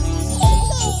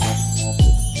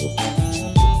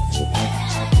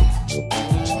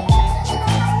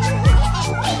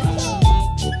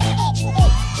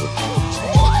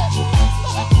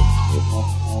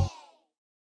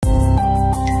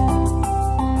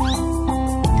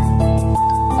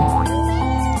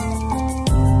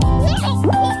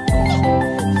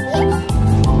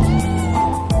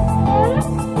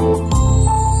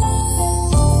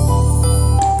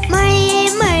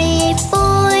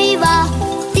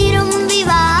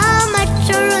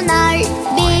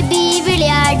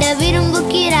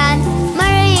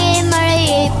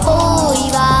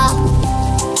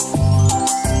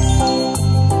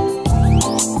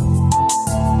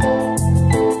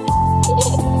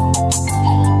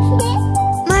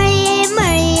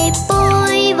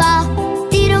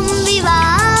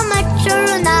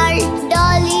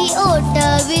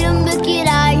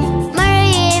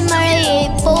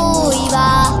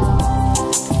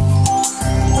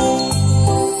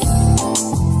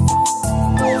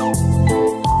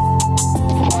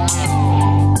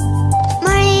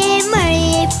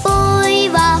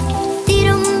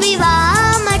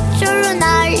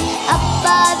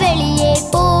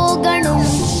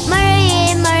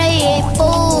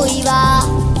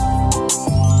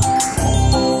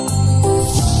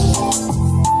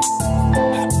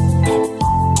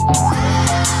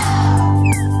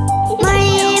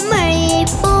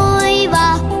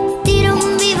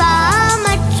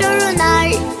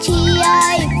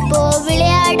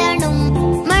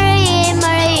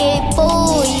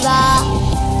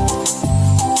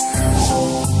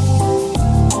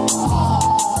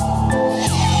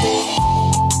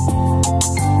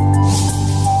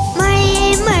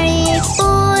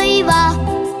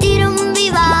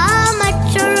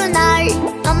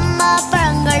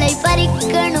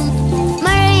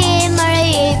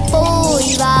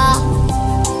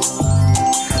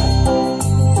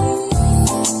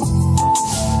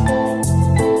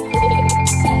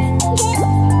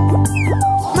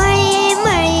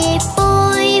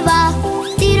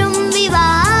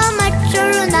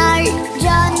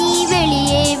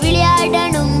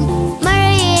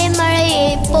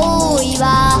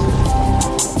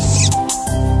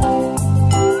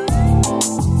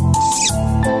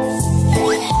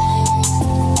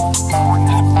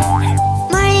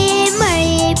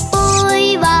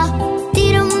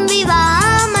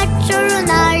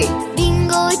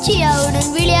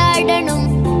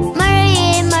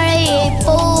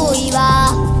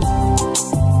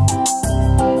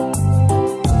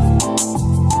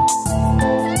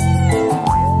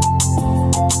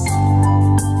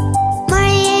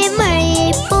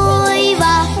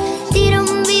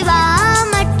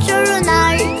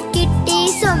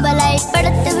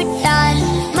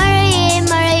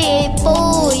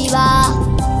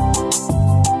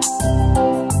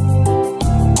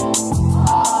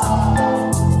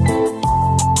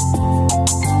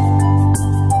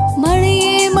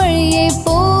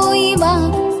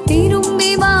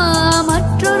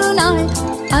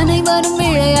 அனைவரும்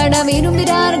விளையாட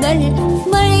விரும்புகிறார்கள்.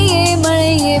 மழையே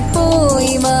மழையே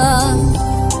போய் வா.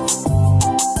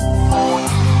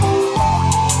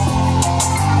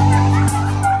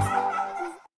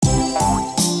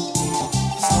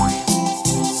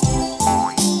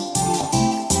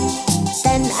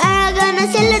 தன் அழகான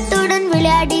செல்லத்துடன்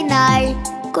விளையாடினாள்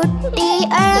குட்டி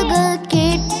அழகு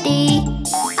கிட்டி.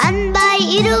 அன்பாய்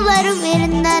இருவரும்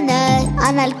இருந்தனர்.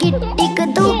 ஆனால் கிட்டிக்கு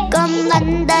தூக்கம்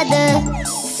வந்தது.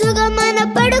 சுகமான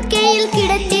படுக்கையில்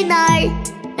கிடத்தினாள்.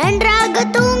 நன்றாக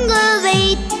தூங்க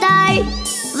வைத்தாள்.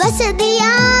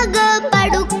 வசதியாக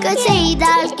படுக்க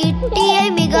செய்தாள். கிட்டியை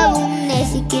மிகவும்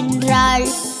நேசிக்கின்றாள்.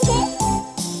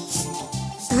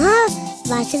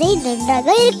 வாசனை நன்றாக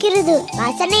இருக்கிறது.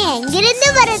 வாசனை எங்கிருந்து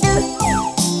வருது?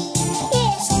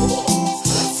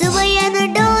 சுவையான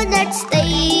டோனட்ஸ்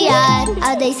தயார்.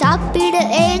 அதை சாப்பிட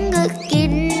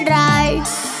ஏங்குகின்றாள்.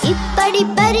 இப்படி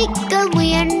பறிக்க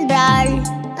முயன்றாள்.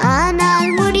 ஆனால்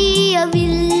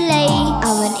முடியவில்லை.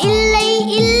 அவன் இல்லை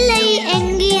இல்லை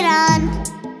என்கிறான்.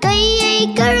 கையை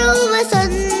கழுவ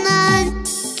சொன்னான்.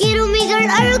 கிருமிகள்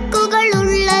அழுக்குகள்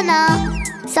உள்ளன.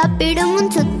 சாப்பிடும்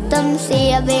முன் சுத்தம்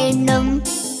செய்ய வேண்டும்.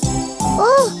 ஓ,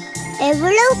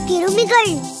 எவ்வளவு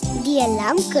கிருமிகள்! இது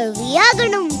எல்லாம்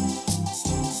கழுவியாகணும்.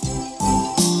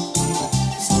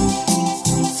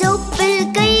 சோப்பில்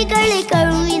கைகளை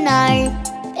கழுவினாள்.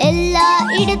 எல்லா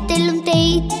இடத்திலும்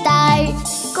தேய்த்தாள்.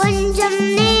 கொஞ்சம்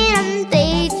நேரம்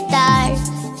தேய்த்தாள்.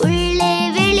 உள்ளே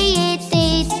வெளியே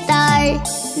தேய்த்தாள்.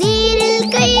 நீரில்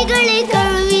கைகளை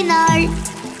கழுவினாள்.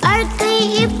 அழுக்கை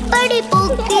இப்படி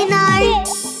போக்கினாள்.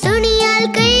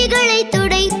 துணியால் கைகளை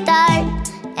துடைத்தாள்.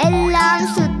 எல்லாம்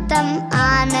சுத்தம்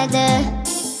ஆனது.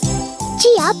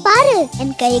 சியா, பாரு,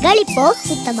 என் கைகள் இப்போ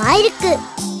சுத்தமாயிருக்கு.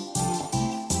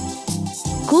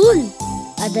 கூல்.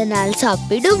 அதனால்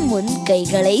சாப்பிடும் முன்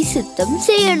கைகளை சுத்தம்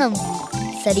செய்யணும்.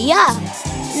 சரியா?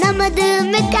 நமது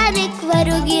மெக்கானிக்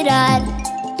வருகிறார்.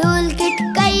 டூல் கிட்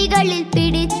கைகளில்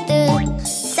பிடித்து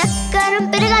சக்கரம்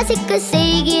பிரகாசிக்க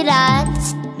செய்கிறார்.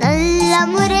 நல்ல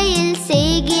முறையில்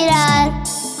செய்கிறார்.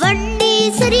 வண்டி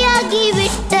சரியாகி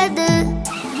விட்டது.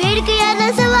 வேடிக்கையான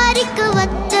சவாரிக்கு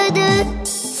வந்தது.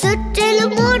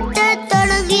 சுற்றிலும் ஓட்ட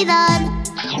தொடங்கினான்.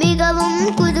 மிகவும்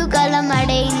குதூகலம்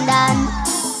அடைந்தான்.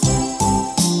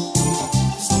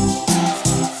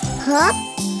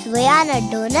 சுவையான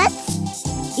டோனட்ஸ்.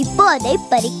 இப்போ அதை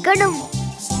பறிக்கணும்.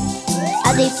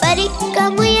 அதை பறிக்க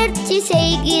முயற்சி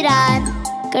செய்கிறான்.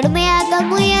 கடுமையாக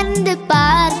முயன்று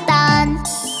பார்த்தான்.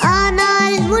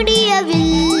 ஆனால்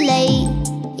முடியவில்லை.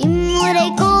 இம்முறை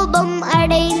கோபம்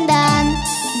அடைந்தான்.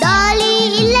 டாலி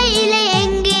இல்லை இல்லை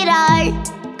என்கிறாள்.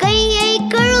 கையை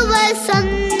கழுவ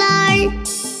சொன்னாள்.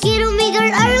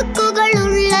 கிருமிகள் அழுக்குகள்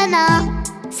உள்ளன.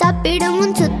 சாப்பிடும்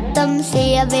சுத்தம்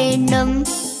செய்ய வேண்டும்.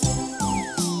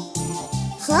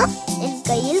 என்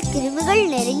கையில் கிருமிகள்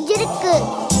நிறைஞ்சிருக்கு.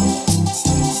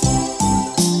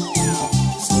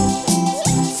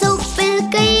 சோப்பில்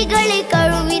கைகளை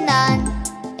கழுவினான்.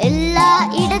 எல்லா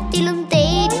இடத்திலும்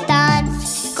தேய்த்தான்.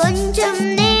 கொஞ்சம்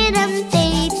நேரம்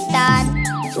தேய்த்தான்.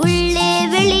 உள்ளே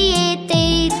வெளியே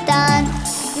தேய்த்தான்.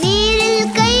 நீரில்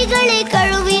கைகளை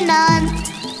கழுவினான்.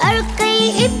 அழுக்கை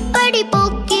இப்படி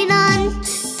போக்கினான்.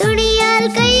 துணியால்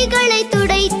கைகளை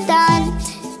துடைத்தான்.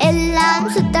 எல்லாம்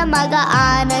சுத்தமாக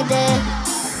ஆனது.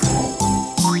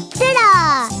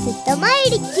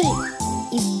 சுத்தமாயிடுச்சு.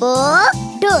 இப்போ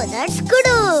டோனட்ஸ்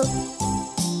கொடு.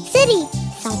 சரி,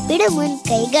 சாப்பிட முன்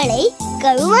கைகளை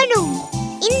கழுவணும்.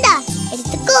 இந்தா,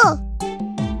 எடுத்துக்கோ.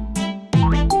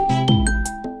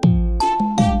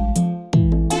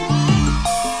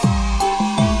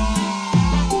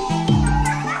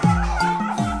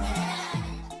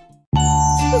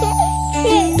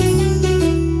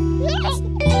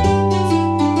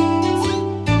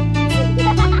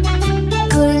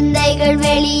 குழந்தைகள்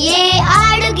வெளியே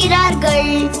ஆடுகிறார்கள்.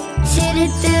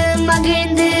 சிரித்து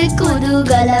மகிழ்ந்து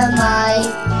குதூகலமாய்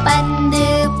பந்து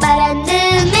பறந்து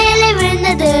மேலே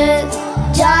விழுந்தது.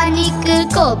 ஜானிக்கு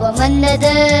கோபம்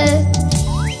வந்தது.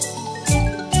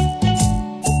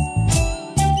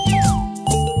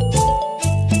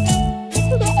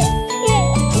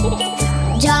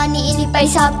 ஜானி இனிப்பை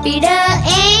சாப்பிட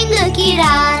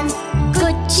ஏங்குகிறான்.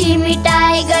 குச்சி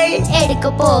மிட்டாய்கள் எடுக்க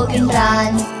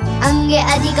போகின்றான். அங்கே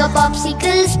அதிக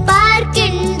பாப்சிக்கிள்ஸ்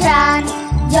பார்க்கின்றான்.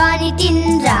 ஜானி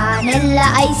தின்றான் எல்லா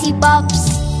ஐசி பாப்ஸ்.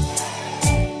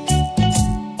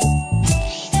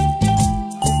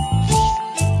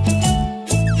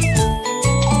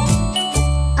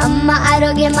 அம்மா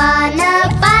ஆரோக்கியமான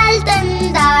பால்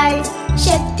தந்தாள்.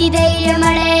 சக்தி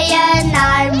தைரியமடைய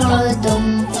நாள்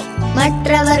முழுதும்.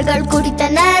 மற்றவர்கள்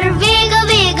குடித்தனர் வேக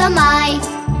வேகமாய்.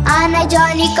 ஆனா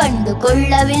ஜானி கண்டு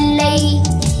கொள்ளவில்லை.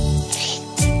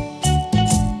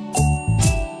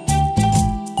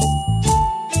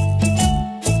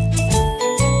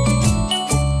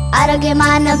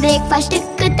 ஆரோக்கியமான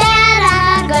பிரேக்ஃபாஸ்டுக்கு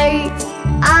தயாரானார்கள்.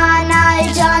 ஆனால்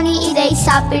ஜானி இதை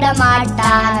சாப்பிட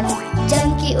மாட்டான்.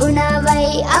 ஜங்கி உணவை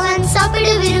அவன்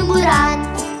சாப்பிட விரும்புகிறான்.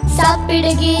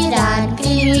 சாப்பிடுகிறான்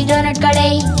கிரீமி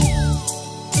டோனட்களை.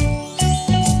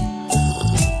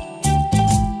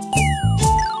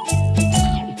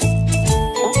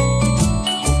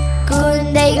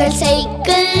 குழந்தைகள்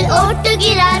சைக்கிள்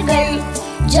ஓட்டுகிறார்கள்.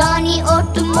 ஜானி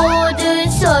ஓட்டும் போது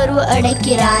சோர்வு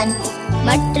அடைக்கிறான்.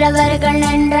 மற்றவர்கள்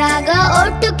நன்றாக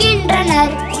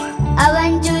ஓட்டுகின்றனர்.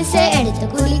 அவன் ஜூஸை எடுத்து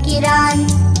குடிக்கிறான்.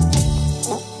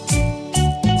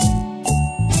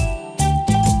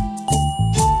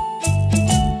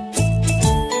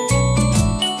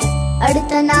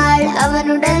 அடுத்த நாள்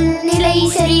அவனுடன் நிலை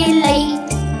சரியில்லை.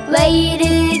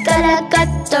 வயிறு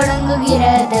கலக்கத்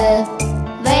தொடங்குகிறது.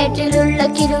 வயிற்றில் உள்ள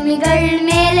கிருமிகள்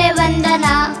மேலே வந்தன.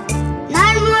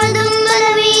 நாள் முழுதும்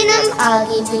பலவீனம்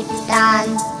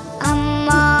ஆகிவிட்டான்.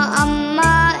 அம்மா அம்மா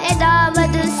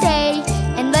ஏதாவது செய்,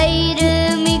 என் வயிறு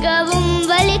மிகவும்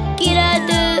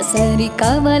வலிக்கிறது. சரி,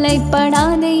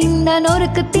 கவலைப்படாத, இந்த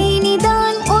நொறுக்கு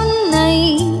தீனிதான் உன்னை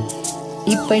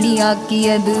இப்படி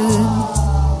ஆக்கியது.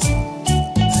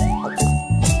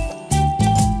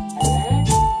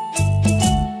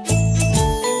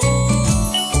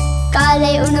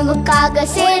 காலை உணவுக்காக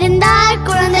சேர்ந்தார்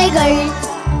குழந்தைகள்.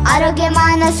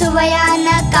 ஆரோக்கியமான சுவையான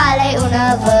காலை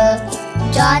உணவு.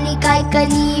 ஜானி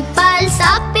காய்கனி பால்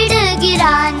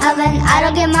சாப்பிடுகிறான். அவன்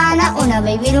ஆரோக்கியமான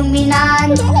உணவை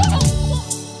விரும்பினான்.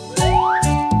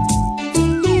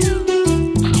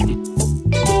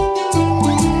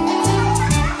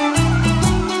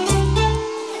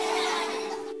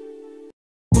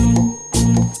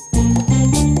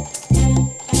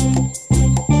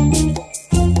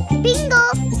 பிங்கோ,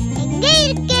 எங்கே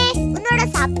இருக்கே? உன்னோட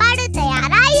சாப்பாடு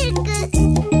தயாரா இருக்கு.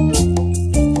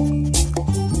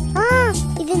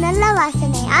 இது நல்ல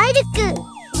வாசனையா இருக்கு.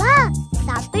 வா,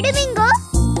 சாப்பிடு பிங்கோ.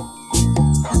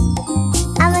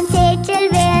 அவன் சேற்றில்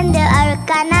விழுந்து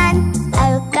அழுக்கானான்,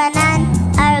 அழுக்கானான்,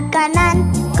 அழுக்கானான்.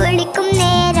 குளிக்கும்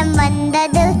நேரம்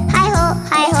வந்தது. ஹாய் ஹோ,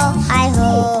 ஹாய் ஹோ, ஹாய்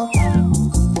ஹோ.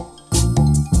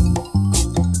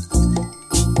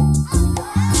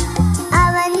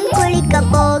 அவன் குளிக்க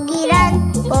போகிறான்,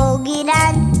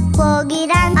 போகிறான்,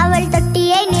 போகிறான். அவள்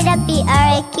தொட்டியை நிரப்பி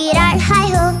அழைக்கிறாள்.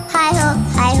 ஹாய் ஹோ, ஹாய் ஹோ,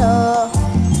 ஹாய் ஹோ.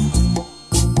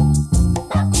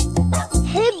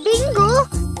 ஹே பிங்கு,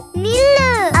 நில்லு.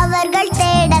 அவர்கள்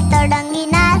தேடத்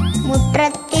தொடங்கினார்.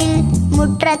 முற்றத்தில்,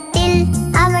 முற்றத்தில்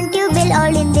அவன் டியூபில்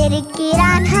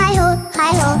ஒளிந்திருக்கிறான். ஹாய் ஹோ,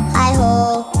 ஹாய் ஹோ, ஹாய் ஹோ.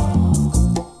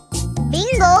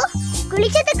 பிங்கோ,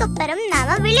 குளிச்சதுக்கு அப்புறம்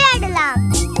நாம விளையாடலாம்.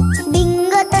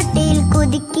 பிங்கோ தொட்டியில்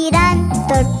குதிக்கிறான்.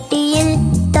 தொட்டியில்,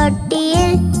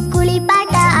 தொட்டியில்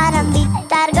குளிப்பாட்ட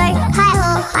ஆரம்பித்தார்கள். ஹாய்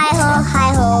ஹோ, ஹாய் ஹோ,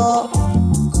 ஹாய் ஹோ.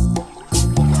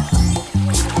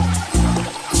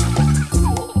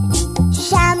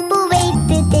 ஷாம்பு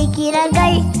வைத்து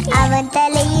தேய்க்கிறார்கள். அவன்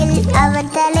தலையில்,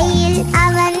 அவன் தலையில்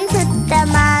அவன்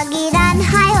சுத்தமாகிறான்.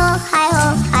 ஹாய் ஹோ, ஹாய் ஹோ,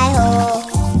 ஹாய் ஹோ.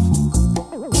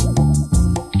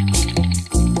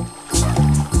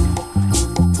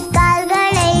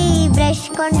 கால்களை பிரஷ்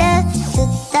கொண்டு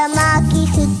சுத்தமாக்கி,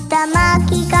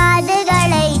 சுத்தமாக்கி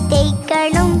காதுகளை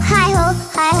தேய்க்கணும். ஹாய் ஹோ,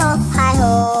 ஹாய் ஹோ, ஹாய்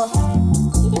ஹோ.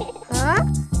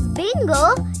 பிங்கோ,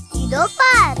 இதோ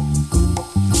பார்.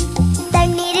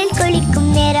 தண்ணீரில்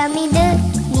குளிக்கும் நேரம் இது.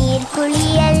 நீர்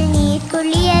குளியல், நீர்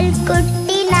குளியல்.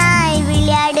 குட்டி நாய்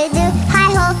விளையாடுது.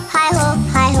 ஹாய் ஹோ, ஹாய் ஹோ,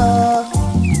 ஹாய் ஹோ.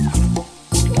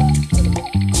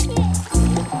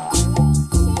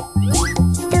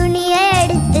 துணியை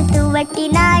எடுத்து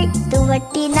துவட்டினாள்,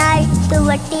 துவட்டினாள்,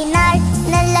 துவட்டினாள்.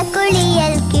 நல்ல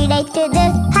குளியல் கிடைத்தது.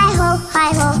 ஹாய் ஹோ,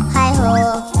 ஹாய் ஹோ, ஹாய் ஹோ.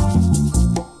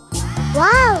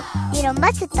 வாவ், இது ரொம்ப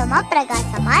சுத்தமா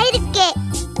பிரகாசமா இருக்கே.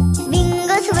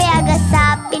 பிங்கோ சுவையாக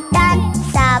சாப்பிட்டான்,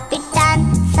 சாப்பிட்டான்,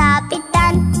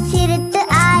 சாப்பிட்டான். சிரித்து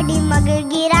ஆடி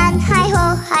மகிழ்கிறான். ஹாய் ஹோ,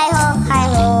 ஹாய் ஹோ,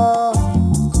 ஹாய் ஹோ.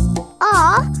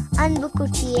 அன்பு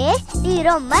குட்டியே, நீ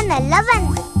ரொம்ப நல்லவன்.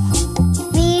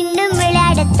 மீண்டும்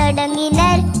விளையாடத்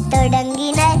தொடங்கினர்,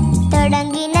 தொடங்கினர்,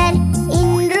 தொடங்கினர்.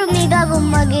 இன்று மிகவும்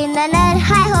மகிழ்ந்தனர்.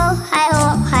 ஹாய் ஹோ, ஹாய் ஹோ,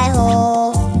 ஹாய் ஹோ.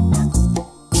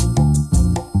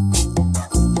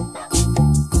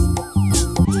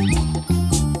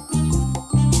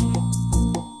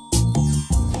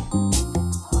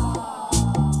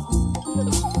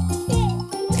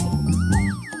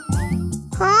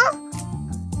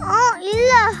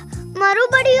 இல்ல,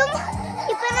 மறுபடியும்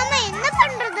இப்ப நம்ம என்ன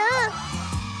பண்றது?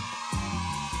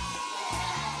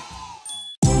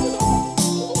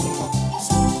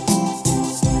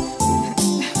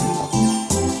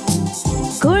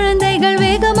 குழந்தைகள்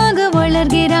வேகமாக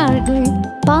வளர்கிறார்கள்.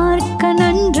 பார்க்க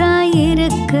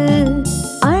நன்றாயிருக்கு.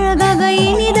 அழகான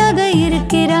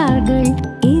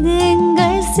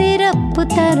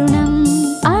தருணம்.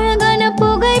 அழகான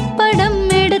புகைப்படம்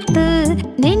எடுத்து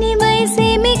நினைவை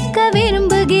சேமிக்க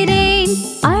விரும்புகிறேன்.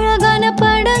 அழகான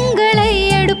படங்களை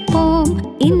எடுப்போம்,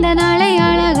 இந்த நாளை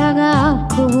அழகாக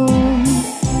ஆக்குவோம்.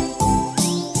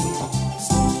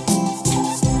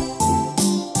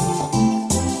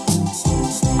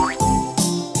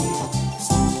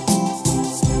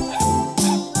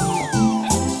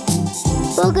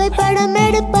 புகைப்படம்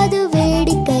எடுப்பது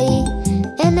வேடிக்கை,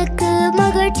 எனக்கு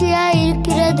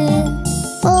மகிழ்ச்சியாயிருக்கிறது.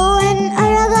 ஓ என்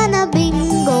அழகான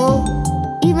பிங்கோ,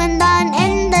 இவன்தான்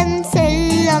எந்தன்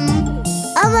செல்லம்.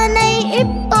 அவனை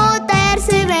இப்போ தயார்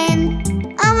செய்வேன்.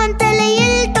 அவன்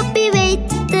தலையில் தொப்பி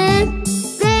வைத்து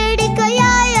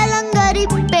வேடிக்கையாய்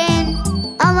அலங்கரிப்பேன்.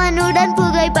 அவனுடன்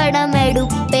புகைப்படம்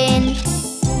எடுப்பேன்.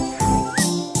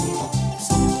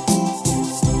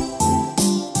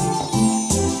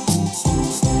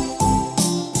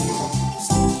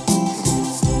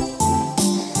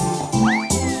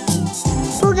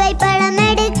 புகைப்படம்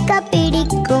எடுக்க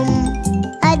பிடிக்கும்,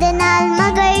 அதனால்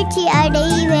மகிழ்ச்சி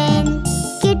அடைவேன்.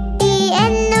 கிட்டி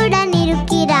என்னுடன்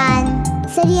இருக்கிறான்,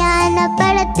 சரியான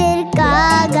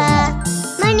படத்திற்காக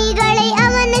மணிகளை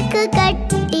அவனுக்கு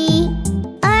கட்டி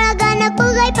அழகான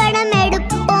புகைப்படம்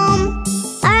எடுப்போம்.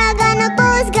 அழகான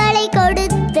போஸ்களை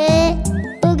கொடுத்து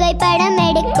புகைப்படம்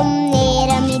எடுக்கும்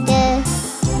நேரம் இது.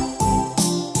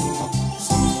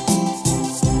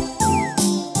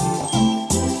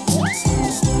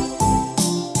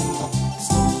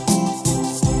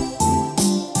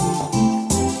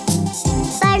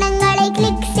 படங்களை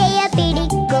கிளிக் செய்ய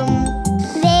பிடிக்கும்,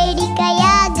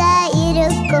 வேடிக்கையாக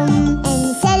இருக்கும். என்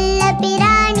செல்ல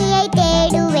பிராணியை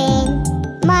தேடுவேன்.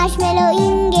 மார்ஷ்மெலோ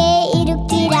இங்கே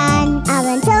இருக்கிறான்,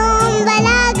 அவன்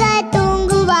சோம்பலாக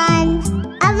தூங்குவான்.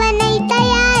 அவனை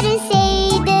தயார்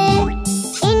செய்து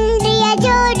இன்றைய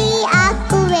ஜோடி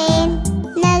ஆக்குவேன்.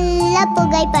 நல்ல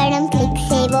புகைப்படம் கிளிக்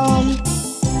செய்வோம்.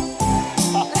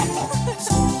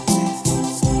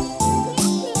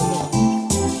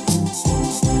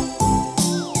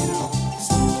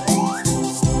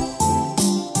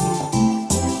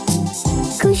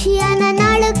 குஷியான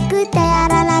நாளுக்கு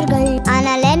தயாரானார்கள்,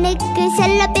 ஆனால் எனக்கு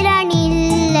செல்ல பிராணி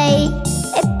இல்லை.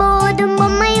 எப்போதும்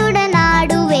பொம்மையுடன்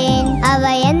ஆடுவேன்,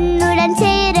 அவ என்னுடன்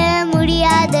சேர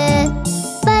முடியாது.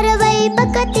 பறவை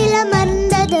பக்கத்தில்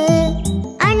அமர்ந்தது,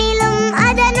 அணிலும்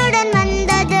அதனுடன்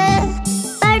வந்தது.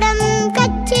 படம்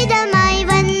கச்சிதமாய்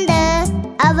வந்து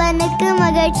அவனுக்கு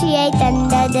மகிழ்ச்சியை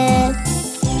தந்தது.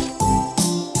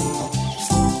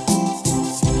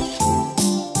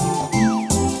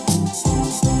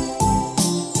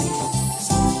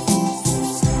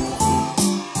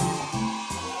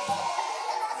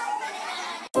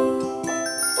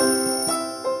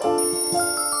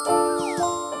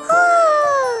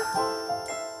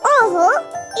 ஓஹோ,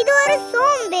 இது ஒரு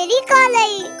சோம்பேறி காலை.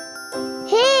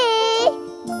 ஹே,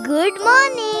 குட்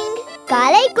மார்னிங்.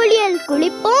 காலை குளியல்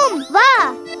குளிப்போம் வா.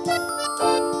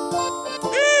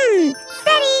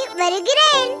 சரி,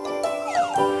 வருகிறேன்.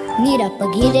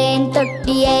 நிரப்புகிறேன்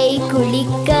தொட்டியை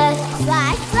குளிக்க,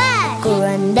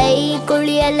 குழந்தை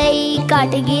குளியலை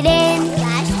காட்டுகிறேன்.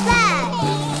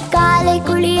 காலை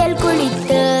குளியல்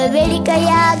குளித்து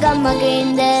வேடிக்கையாக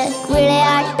மகிழ்ந்து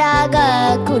விளையாட்டாக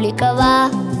குளிக்கவா.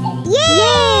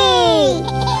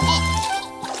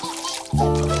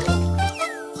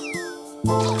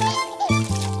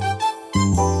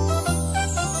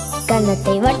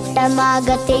 கன்னத்தை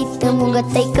வட்டமாக தேய்த்து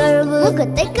முகத்தை கழுவு.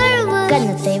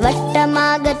 கன்னத்தை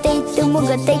வட்டமாக தேய்த்து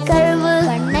முகத்தை கழுவு.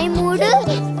 கண்ணை மூடு.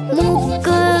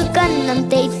 மூக்கு கன்னம்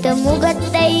தேய்த்து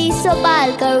முகத்தை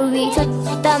சோப்பால் கழுவி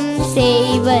சுத்தம்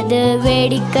செய்வது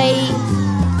வேடிக்கை.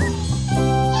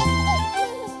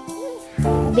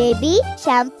 பேபி,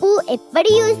 ஷாம்பு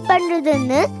எப்படி யூஸ்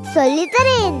பண்றதுன்னு சொல்லி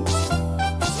தரேன்.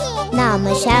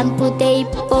 நாம ஷாம்பு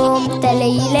தேய்ப்போம்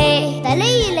தலையிலே.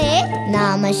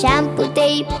 நாம ஷாம்பு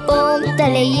தேய்ப்போம்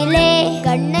தலையிலே.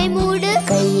 கண்ணை மூடு.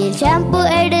 கையில் ஷாம்பு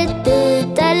எடுத்து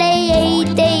தலையை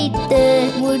தேய்த்து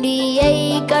முடியை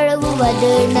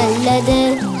கழுவுவது நல்லது.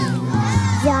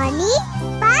 ஜானி,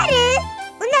 பாரு,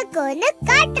 உனக்கு ஒன்று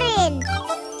காட்டுறேன்.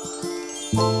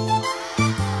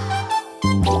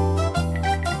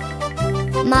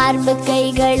 மார்பு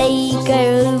கைகளை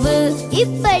கழுவு.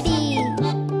 இப்படி.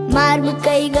 மார்பு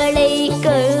கைகளை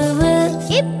கழுவு.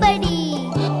 இப்படி.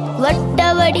 வட்ட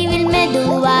வடிவில்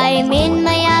மெதுவாய்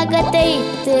மேன்மையாக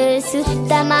தேய்த்து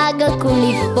சுத்தமாக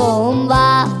குளிப்போம் வா.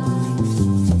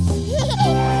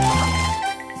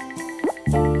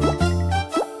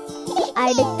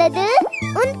 அடுத்தது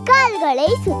உன் கால்களை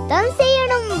சுத்தம்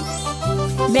செய்யணும்.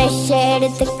 பிரஷ்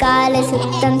எடுத்து காலை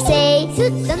சுத்தம் செய்.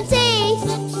 சுத்தம் செய்.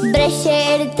 பிரஷ்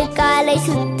எடுத்து காலை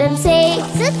சுத்தம் செய்.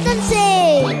 சுத்தம்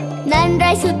செய்.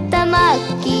 நன்றாய்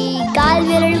சுத்தமாக்கி கால்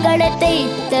விரல்களை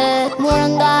தேய்த்து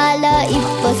முழங்கால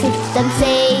இப்ப சுத்தம்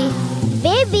செய்.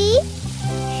 பேபி,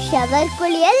 ஷவர்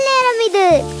குளியல் நேரம் இது,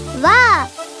 வா.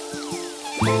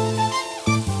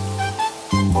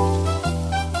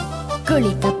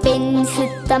 குளித்த பின்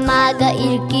சுத்தமாக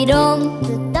இருக்கிறோம்.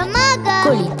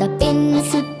 குளித்த பின்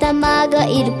சுத்தமாக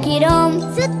இருக்கிறோம்.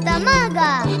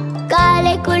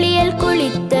 காலை குளியல்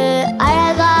குளித்து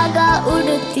அழகாக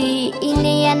உடுத்தி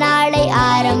இனிய நாளை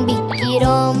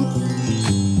ஆரம்பிக்கிறோம்.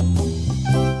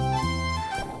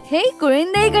 ஹே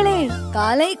குழந்தைகளே,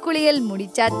 காலை குளியல்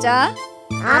முடிச்சாச்சா?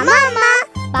 ஆமா அம்மா,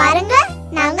 பாருங்க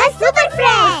நாங்க சூப்பர்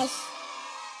ஃப்ரெஷ்.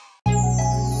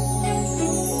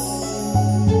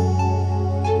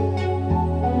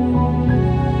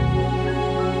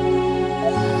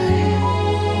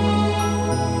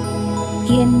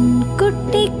 என்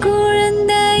குட்டி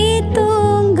குழந்தையை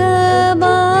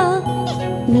தூங்கவா,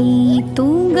 நீ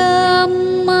தூங்க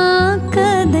அம்மா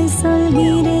கதை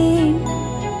சொல்கிறேன்.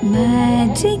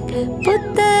 மேஜிக்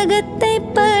புத்தகத்தை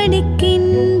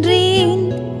படிக்கின்றேன்.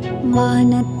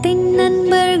 வானத்தின்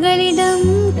நண்பர்களிடம்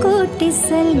கூட்டி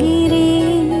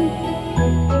செல்கிறேன்.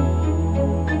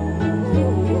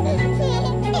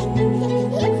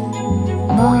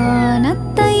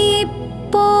 வானத்தை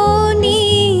இப்போ நீ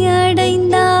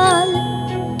அடைந்தால்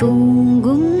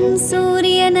தூங்கும்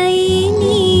சூரியனை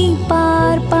நீ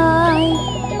பார்ப்பாய்.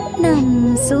 நம்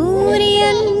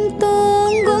சூரியன்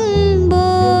தூங்கும்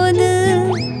போது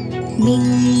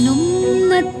மின்னும்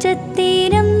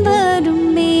நட்சத்திரம் வரும்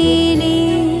மேலே.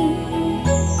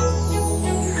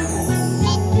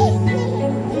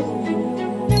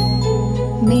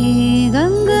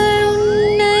 மேகங்கள்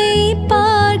உன்னை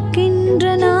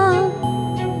பார்க்கின்றன,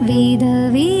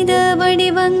 வித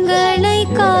வடிவங்களை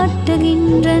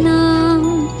காட்டுகின்றன.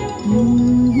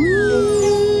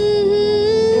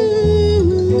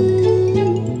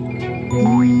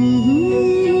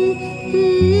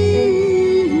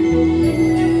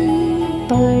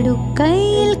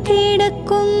 படுக்கையில்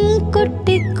கிடக்கும்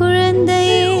குட்டி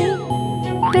குழந்தையே,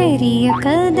 பெரிய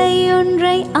கதை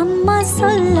ஒன்றை அம்மா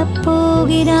சொல்லப்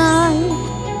போகிறாள்.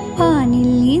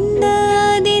 வானில் இந்த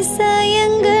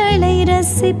அதிசயங்களை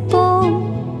ரசிப்போம்.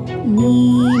 நீ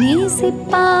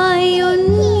நேசிப்பாய் உன்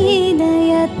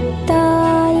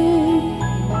இதயத்தால்.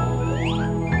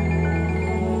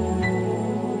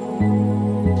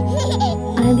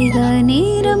 அதிக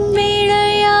நேரம்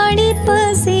விளையாடி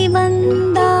பசி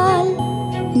வந்தால்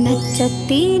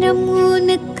நட்சத்திரம்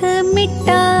உனக்கு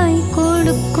மிட்டாய்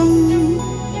கொடுக்கும்.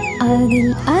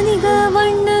 அதில் அதிக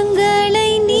வண்ணங்களை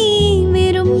நீ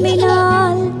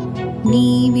விரும்பினால் நீ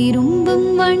விரும்பும்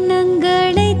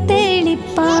வண்ணங்களை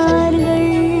தெளிப்பார்கள்.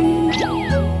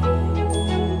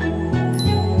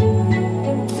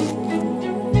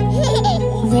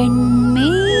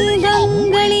 வெண்மேகங்களின்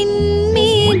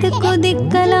மீது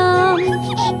குதிக்கலாம்,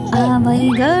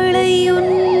 அவைகளை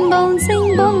உன்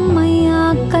பவுன்சிங்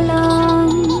பொம்மையாக்கலாம்.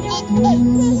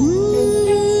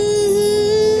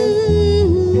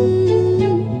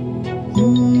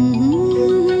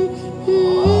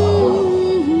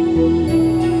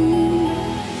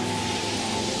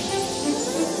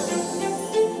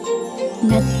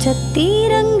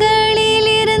 நட்சத்திரங்களில்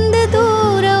இருந்து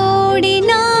தூர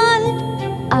ஓடினால்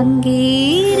அங்கே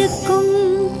இருக்கும்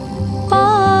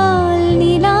பால்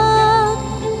நிலா.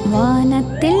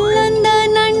 வானத்தில் அந்த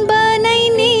நண்பனை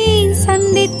நீ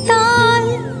சந்தித்தால்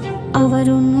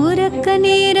அவருன் உறக்க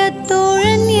நேர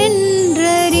தோழன்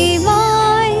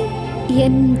என்றறிவாய்.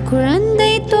 என்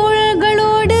குழந்தை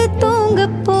தோழர்களோடு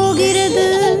தூங்கப் போகிறது.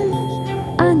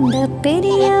 அந்த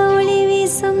பெரிய ஒளி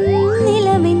வீசும்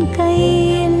நிலவின்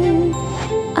கையில்,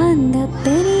 அந்த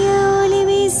பெரிய ஒளி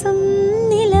வீசும்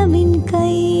நிலவின்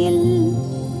கையில்,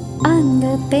 அந்த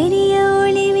பெரிய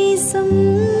ஒளி வீசும்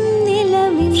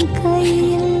நிலவின்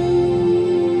கையில்.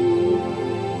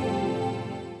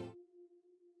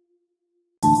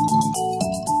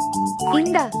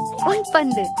 இந்தா உன்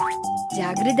பந்து,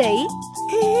 ஜாகிரதை.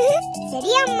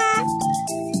 சரி அம்மா.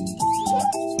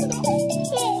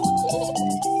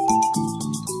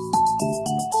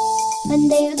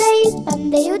 பந்தையுதை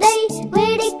பந்தையுதை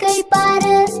வேடிக்கை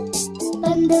பாரு.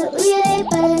 பந்து உயரே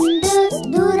பறந்து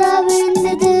தூரா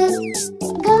விழுந்தது.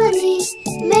 கவனி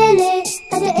மேலே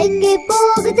அது எங்கே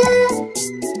போகுது.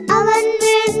 அவன்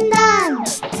விழுந்தான்,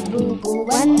 பூபு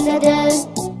வந்தது.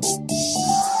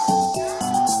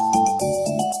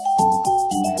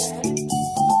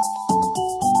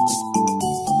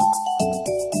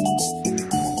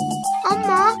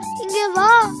 அம்மா இங்க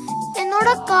வா, என்னோட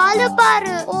காலை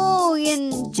பாரு. ஓ என்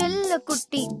செல்ல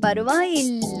குட்டி,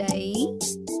 பரவாயில்லை,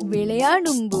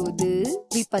 விளையாடும் போது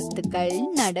விபத்துக்கள்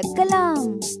நடக்கலாம்.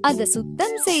 அத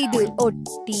சுத்தம் செய்து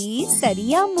ஒட்டி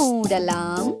சரியா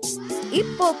மூடலாம்.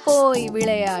 இப்போ போய்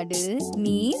விளையாடு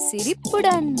நீ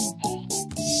சிரிப்புடன்.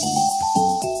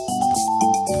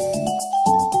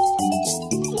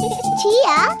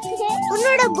 சியா,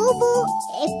 உன்னோட பூபு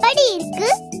எப்படி இருக்கு?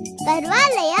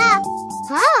 பரவாயில்லையா?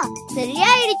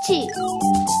 சரியாயிடுச்சு.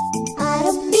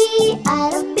 ஆரம்பி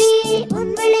ஆரம்பி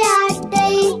உன்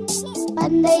விளையாட்டை.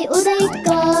 பந்தை உதைக்க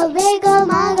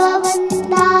வேகமாக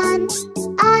வந்தான்.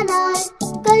 ஆனால்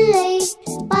கல்லை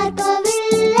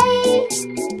பார்க்கவில்லை.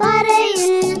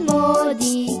 பாறையில்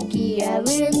மோதி கீழே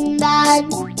விழுந்தான்.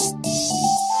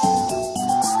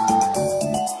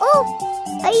 ஓ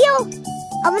ஐயோ,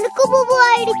 அவனுக்கு பூபு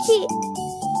ஆயிடுச்சு.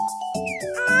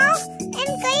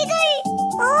 என் கைகள்.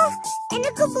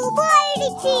 எனக்கு பூபு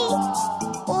ஆயிடுச்சு.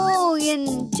 ஓ என்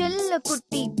செல்ல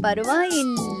குட்டி,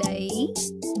 பரவாயில்லை.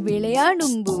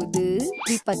 விளையாடும் போது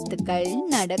விபத்துக்கள்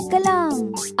நடக்கலாம்.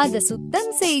 அத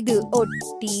சுத்தம் செய்து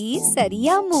ஒட்டி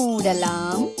சரியா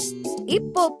மூடலாம்.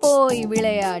 இப்போ போய்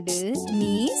விளையாடு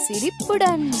நீ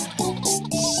சிரிப்புடன்.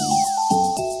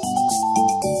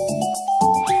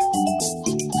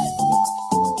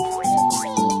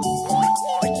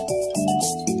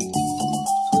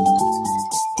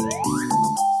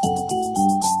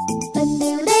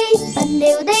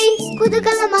 உதை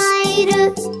குதூகலமாயிரு.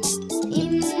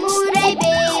 இம்முறை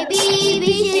பேபி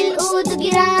விசில்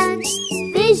ஊதுகிறான்.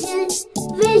 விசில்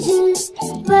விசில்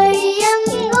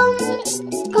வழியெங்கும்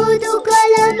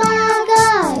குதூகலமாக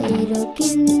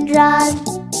இருக்கின்றான்.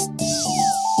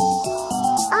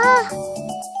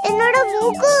 என்னோட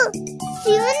மூக்கு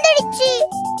சிவந்துடுச்சு.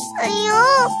 ஐயோ,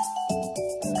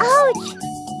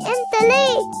 என் தலை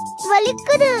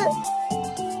வலிக்குது.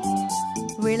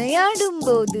 விளையாடும்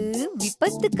போது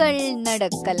விபத்துக்கள்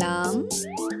நடக்கலாம்.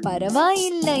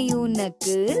 பரவாயில்லை,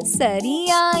 உனக்கு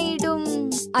சரியாயிடும்.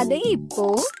 அதை இப்போ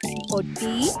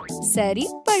ஒட்டி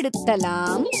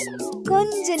சரிப்படுத்தலாம்.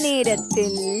 கொஞ்ச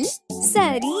நேரத்தில்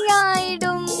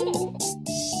சரியாயிடும்.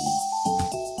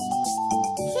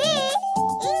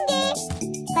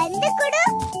 பந்து கொடு.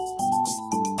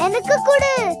 எனக்கு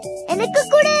கொடு, எனக்கு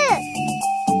கொடு.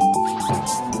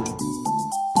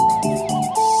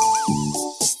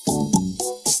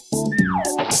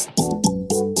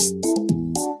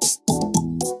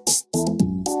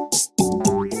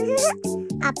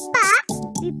 அப்பா,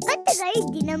 விபத்துகள்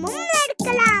தினமும்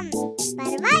நடக்கலாம்.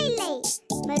 பரவாயில்லை,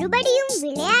 மறுபடியும்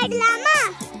விளையாடலாமா?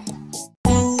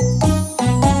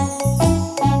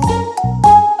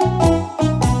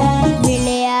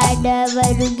 விளையாட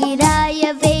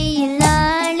வருகிறாய வெயில்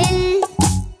நாளில்.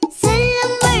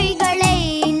 செல்லும் வழிகளை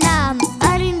நாம்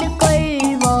அறிந்து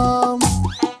கொள்வோம்.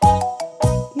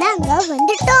 நாங்க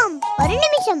வந்துட்டோம். ஒரு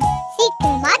நிமிஷம்,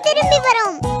 சீக்கிரமா திரும்பி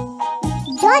வரோம்.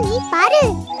 ஜானி, பாரு,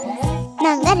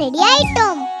 நாங்க ரெடி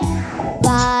ஆயிட்டோம்.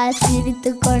 வா,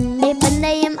 சிரித்து கொண்டே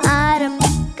பந்தயம்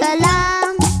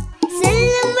ஆரம்பிக்கலாம்.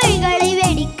 செல்லும் வழிகளை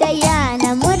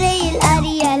வேடிக்கையான முறையில்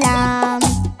அறியலாம்.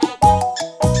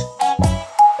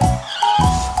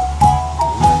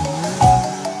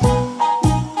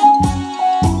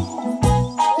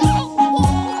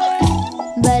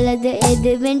 வலது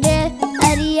எதுவென்று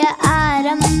அறிய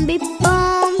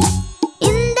ஆரம்பிப்போம்.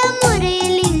 இந்த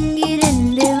முறையில்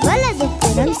இங்கிருந்து வலது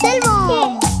புறம்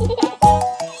செல்வோம்.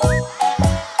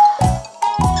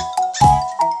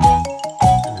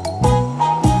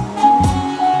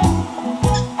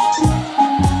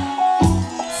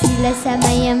 சில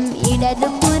சமயம் இடது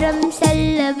புறம்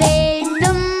செல்ல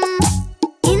வேண்டும்.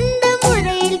 இந்த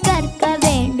முறையில் கற்க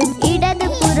வேண்டும் இடது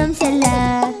புறம் செல்ல.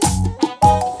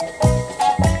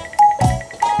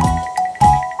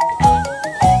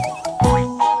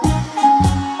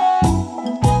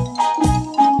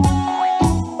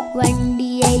 வண்டி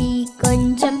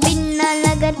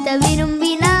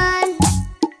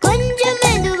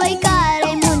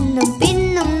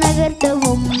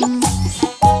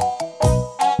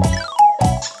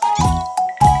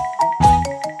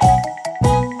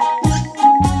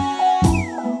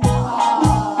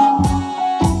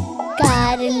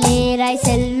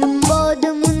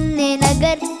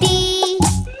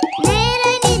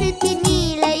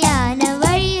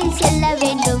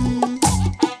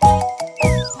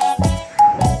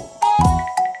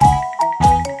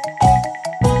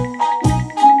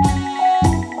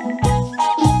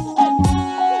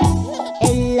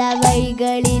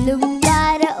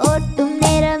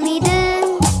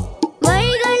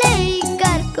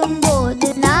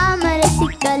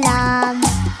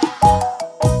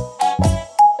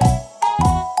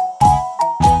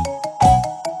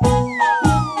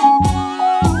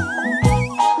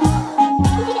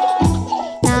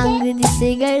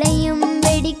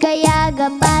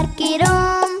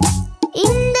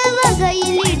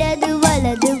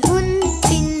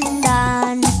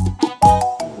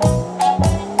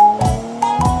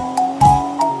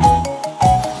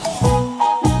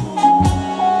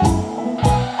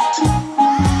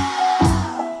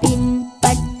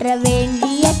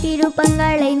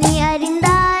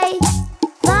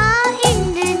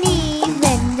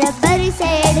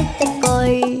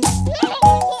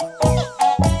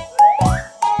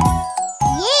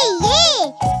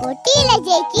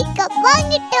ஜெயிச்சு கப்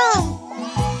வாங்கிட்டோம்.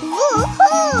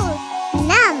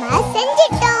 நாம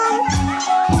செஞ்சிட்டோம்.